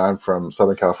California. I'm from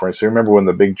Southern California. So you remember when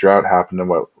the big drought happened in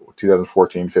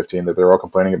 2014, 15 that they're all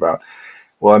complaining about.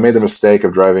 Well, I made the mistake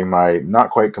of driving my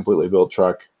not quite completely built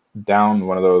truck down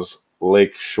one of those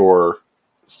lake shore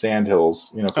sand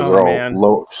hills, because they're all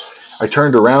low. I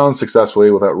turned around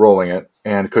successfully without rolling it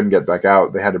and couldn't get back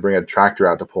out. They had to bring a tractor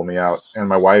out to pull me out. And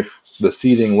my wife, the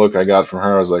seething look I got from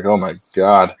her, I was like, oh my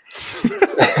God,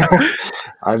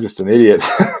 I'm just an idiot.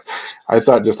 I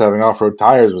thought just having off-road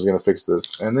tires was going to fix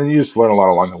this. And then you just learn a lot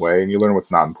along the way, and you learn what's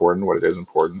not important, what it is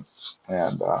important.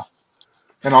 And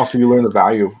also you learn the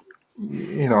value of,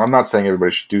 I'm not saying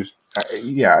everybody should do.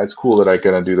 Yeah, it's cool that I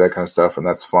can do that kind of stuff, and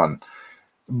that's fun.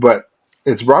 But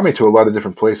it's brought me to a lot of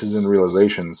different places and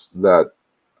realizations that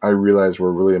I realized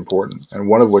were really important. And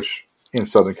one of which in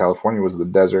Southern California was the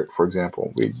desert, for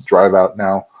example. We drive out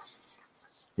now,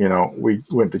 we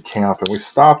went to camp and we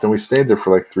stopped and we stayed there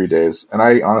for like 3 days. And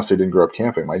I honestly didn't grow up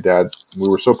camping. My dad, we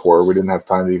were so poor, we didn't have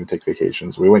time to even take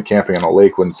vacations. We went camping on a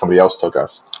lake when somebody else took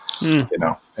us,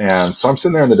 And so I'm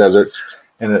sitting there in the desert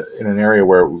in an area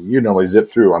where you normally zip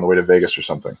through on the way to Vegas or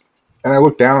something. And I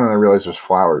look down and I realize there's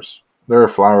flowers. There are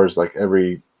flowers like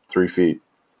every 3 feet.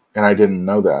 And I didn't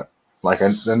know that.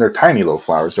 And they're tiny little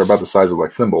flowers. They're about the size of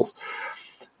like thimbles.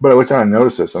 But I look down and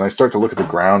notice this, and I start to look at the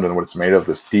ground and what it's made of,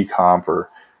 this decomposed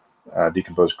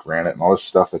granite and all this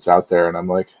stuff that's out there. And I'm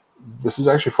like, this is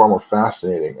actually far more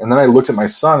fascinating. And then I looked at my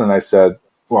son and I said,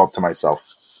 well, to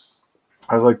myself,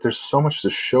 I was like, there's so much to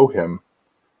show him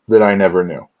that I never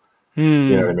knew.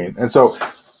 You know what I mean? And so,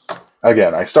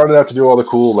 again, I started out to do all the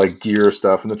cool like gear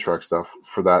stuff and the truck stuff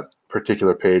for that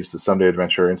particular page, the Someday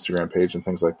Adventure Instagram page and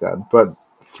things like that. But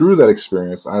through that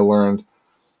experience, I learned,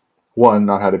 one,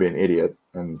 not how to be an idiot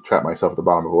and trap myself at the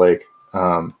bottom of a lake.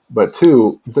 But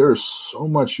two, there's so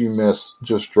much you miss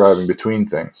just driving between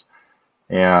things.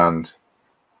 And,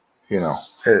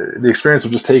 the experience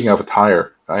of just taking off a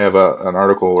tire. I have an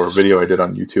article or a video I did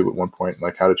on YouTube at one point,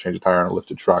 like how to change a tire on a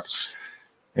lifted truck.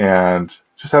 And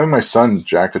just having my son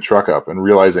jack the truck up and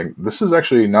realizing this is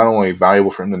actually not only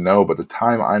valuable for him to know, but the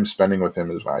time I'm spending with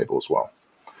him is valuable as well.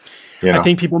 I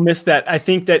think people miss that. I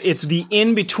think that it's the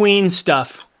in-between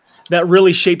stuff that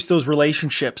really shapes those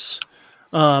relationships.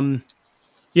 So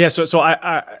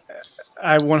I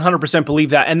 100% believe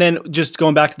that. And then just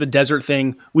going back to the desert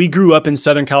thing, we grew up in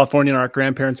Southern California and our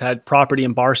grandparents had property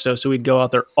in Barstow, so we'd go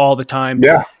out there all the time.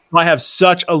 Yeah. I have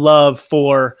such a love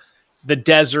for the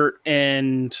desert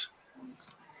and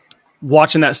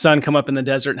watching that sun come up in the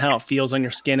desert and how it feels on your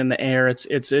skin and the air. It's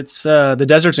the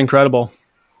desert's incredible.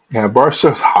 Yeah,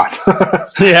 Barstow's hot.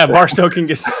 Yeah, Barstow can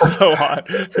get so hot.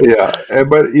 Yeah,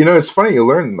 but it's funny. You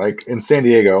learn like in San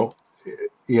Diego,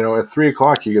 at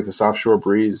 3:00 you get this offshore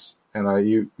breeze, and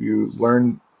you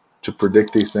learn to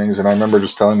predict these things. And I remember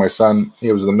just telling my son,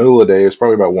 it was the middle of the day. It was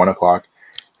probably about 1:00.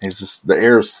 And the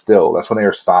air is still. That's when the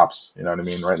air stops. You know what I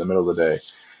mean? Right in the middle of the day.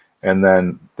 And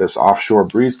then this offshore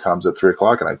breeze comes at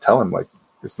 3:00, and I tell him like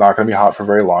it's not going to be hot for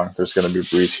very long. There's going to be a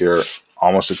breeze here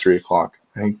almost at 3:00.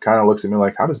 And he kind of looks at me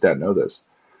like, how does Dad know this?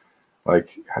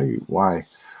 Like, why?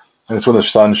 And it's when the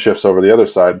sun shifts over the other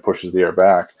side and pushes the air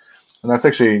back. And that's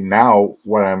actually now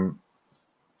what I'm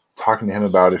talking to him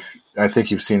about. If I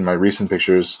think you've seen my recent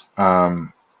pictures,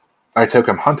 I took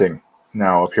him hunting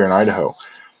now up here in Idaho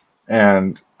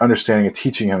and understanding and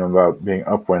teaching him about being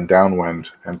upwind, downwind,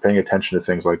 and paying attention to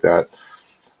things like that.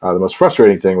 The most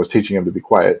frustrating thing was teaching him to be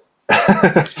quiet.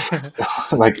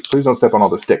 Like, please don't step on all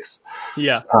the sticks.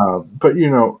 Yeah. But,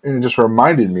 and it just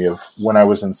reminded me of when I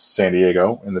was in San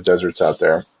Diego in the deserts out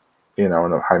there, in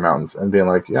the high mountains, and being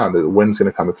like, yeah, the wind's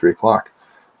going to come at 3:00.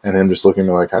 And him just looking at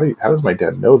me like, how does my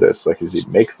dad know this? Like, does he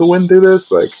make the wind do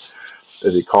this? Like,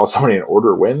 does he call somebody and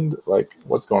order wind? Like,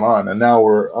 what's going on? And now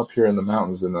we're up here in the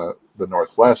mountains in the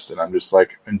Northwest, and I'm just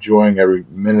like enjoying every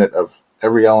minute of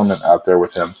every element out there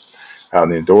with him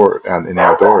out in the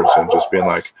outdoors, and just being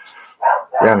like,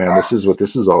 yeah, man, this is what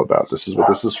this is all about. This is what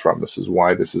this is from. This is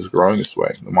why this is growing this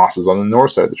way. The moss is on the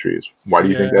north side of the trees. Why do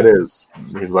you think that is?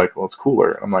 And he's like, well, it's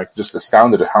cooler. I'm like, just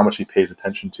astounded at how much he pays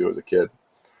attention to as a kid.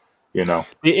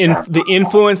 The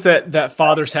influence that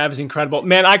fathers have is incredible.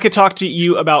 Man, I could talk to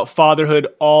you about fatherhood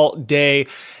all day,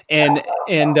 and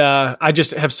I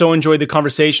just have so enjoyed the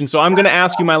conversation. So I'm going to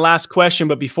ask you my last question,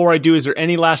 but before I do, is there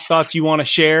any last thoughts you want to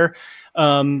share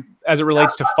as it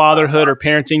relates to fatherhood or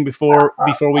parenting before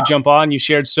we jump on? You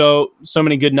shared so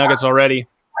many good nuggets already.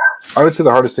 I would say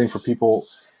the hardest thing for people,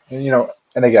 and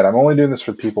again, I'm only doing this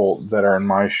for people that are in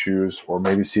my shoes or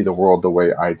maybe see the world the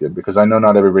way I did, because I know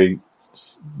not everybody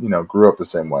grew up the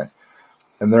same way.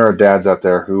 And there are dads out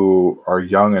there who are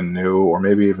young and new, or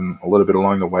maybe even a little bit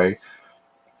along the way,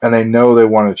 and they know they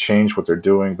want to change what they're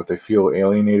doing, but they feel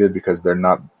alienated because they're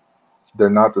not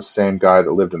the same guy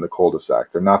that lived in the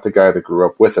cul-de-sac. They're not the guy that grew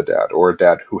up with a dad, or a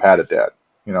dad who had a dad.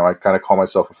 I kind of call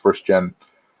myself a first-gen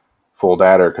full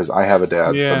dadder because I have a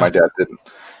dad, but my dad didn't.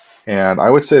 And I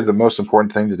would say the most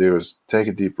important thing to do is take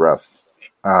a deep breath,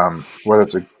 whether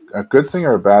it's a good thing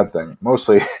or a bad thing.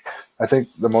 Mostly, I think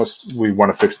we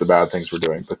want to fix the bad things we're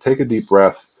doing, but take a deep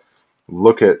breath,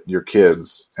 look at your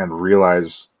kids and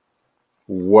realize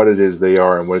what it is they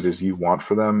are and what it is you want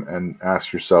for them, and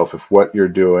ask yourself if what you're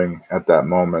doing at that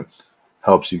moment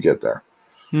helps you get there.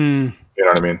 You know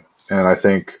what I mean? And I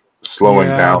think slowing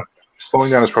down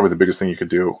is probably the biggest thing you could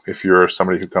do if you're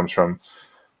somebody who comes from,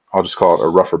 I'll just call it a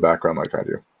rougher background like I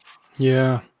do.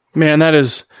 Yeah, man,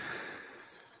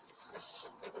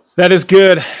 That is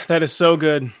good. That is so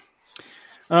good.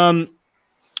 All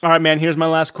right, man, here's my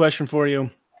last question for you.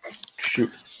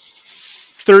 Shoot.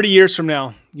 30 years from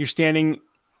now, you're standing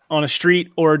on a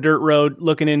street or a dirt road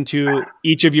looking into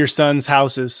each of your son's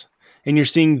houses, and you're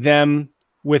seeing them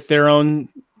with their own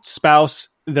spouse,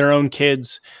 their own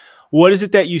kids. What is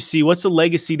it that you see? What's the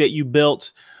legacy that you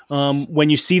built when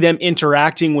you see them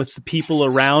interacting with the people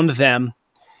around them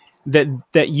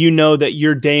that you know that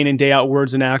your day in and day out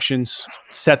words and actions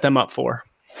set them up for?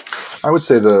 I would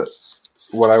say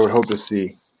what I would hope to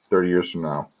see 30 years from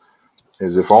now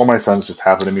is if all my sons just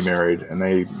happen to be married, and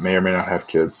they may or may not have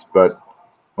kids, but,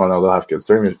 well, no, they'll have kids.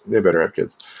 They better have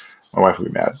kids. My wife will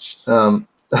be mad.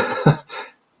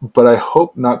 But I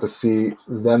hope not to see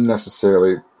them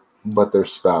necessarily, but their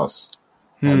spouse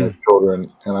and their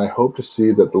children. And I hope to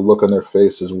see that the look on their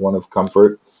face is one of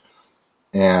comfort.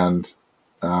 And,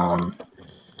 I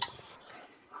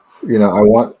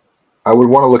would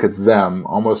want to look at them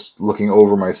almost looking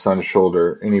over my son's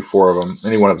shoulder, any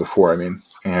one of the four,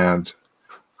 and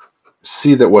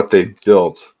see that what they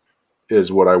built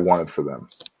is what I wanted for them,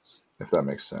 if that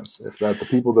makes sense. If that the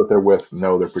people that they're with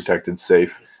know they're protected,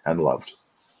 safe, and loved.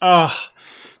 Oh,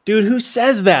 dude, who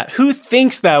says that? Who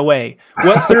thinks that way?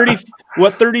 What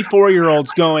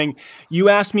 34-year-old's going, you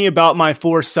asked me about my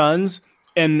four sons,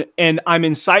 and I'm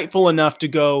insightful enough to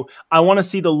go, I want to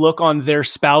see the look on their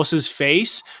spouse's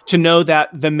face to know that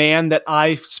the man that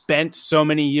I've spent so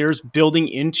many years building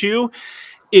into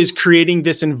is creating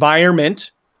this environment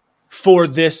for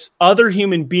this other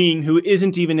human being who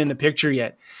isn't even in the picture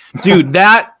yet. Dude,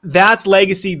 that's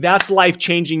legacy. That's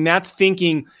life-changing. That's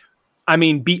thinking,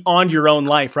 beyond your own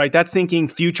life, right? That's thinking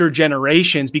future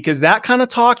generations, because that kind of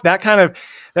talk, that kind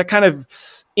of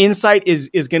insight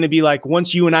is going to be like,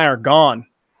 once you and I are gone,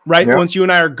 right? Yep. Once you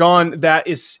and I are gone, that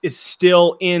is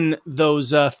still in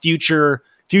those future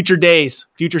days,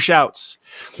 future shouts.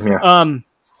 Yeah.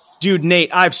 Dude, Nate,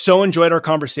 I've so enjoyed our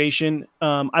conversation.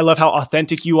 I love how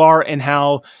authentic you are, and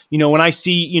how, when I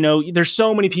see, there's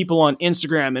so many people on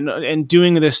Instagram and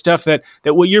doing this stuff that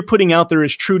what you're putting out there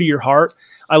is true to your heart.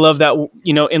 I love that,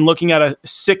 in looking at a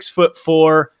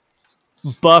 6'4"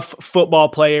 buff football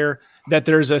player, that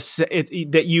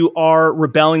that you are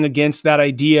rebelling against that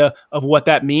idea of what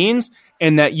that means,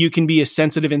 and that you can be a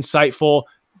sensitive, insightful,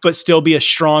 but still be a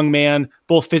strong man,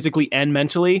 both physically and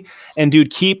mentally. And dude,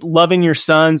 keep loving your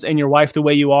sons and your wife the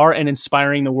way you are, and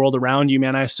inspiring the world around you,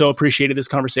 man. I so appreciated this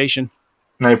conversation.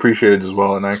 I appreciate it as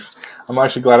well. And I'm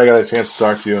actually glad I got a chance to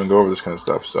talk to you and go over this kind of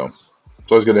stuff. So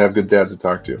it's always good to have good dads to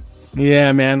talk to.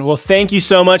 Yeah, man. Well, thank you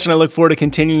so much. And I look forward to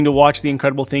continuing to watch the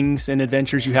incredible things and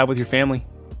adventures you have with your family.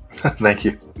 Thank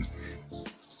you.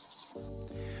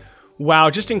 Wow,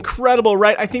 just incredible,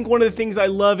 right? I think one of the things I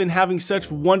love in having such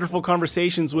wonderful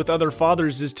conversations with other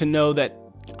fathers is to know that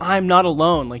I'm not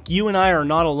alone. Like, you and I are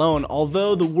not alone.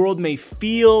 Although the world may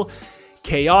feel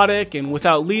chaotic and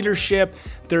without leadership,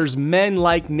 there's men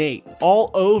like Nate all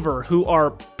over who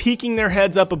are peeking their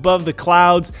heads up above the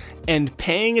clouds and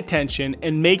paying attention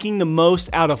and making the most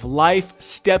out of life,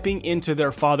 stepping into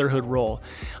their fatherhood role.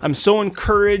 I'm so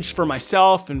encouraged for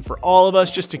myself and for all of us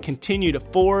just to continue to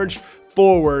forge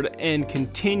forward and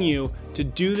continue to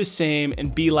do the same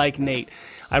and be like Nate.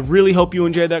 I really hope you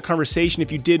enjoyed that conversation.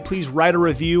 If you did, please write a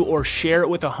review or share it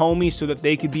with a homie so that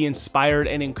they could be inspired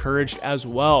and encouraged as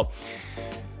well.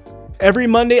 Every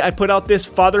Monday, I put out this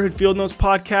Fatherhood Field Notes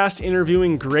podcast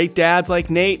interviewing great dads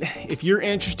like Nate. If you're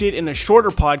interested in a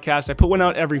shorter podcast, I put one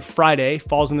out every Friday,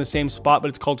 falls in the same spot, but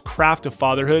it's called Craft of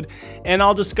Fatherhood. And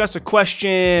I'll discuss a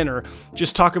question or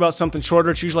just talk about something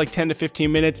shorter. It's usually like 10 to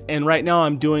 15 minutes. And right now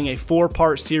I'm doing a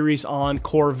 4-part series on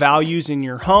core values in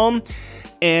your home.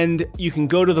 And you can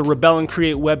go to the Rebel and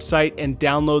Create website and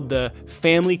download the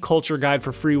Family Culture Guide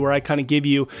for free, where I kind of give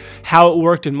you how it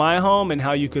worked in my home and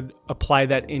how you could apply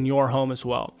that in your home as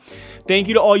well. Thank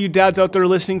you to all you dads out there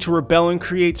listening to Rebel and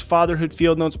Create's Fatherhood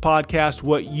Field Notes podcast.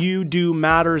 What you do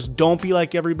matters. Don't be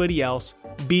like everybody else.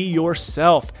 Be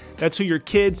yourself. That's who your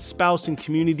kids, spouse, and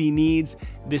community needs.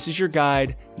 This is your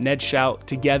guide, Ned Shout.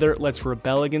 Together, let's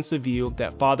rebel against the view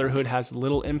that fatherhood has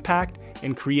little impact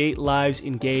and create lives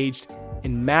engaged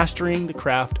in mastering the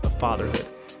craft of fatherhood.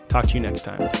 Talk to you next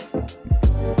time.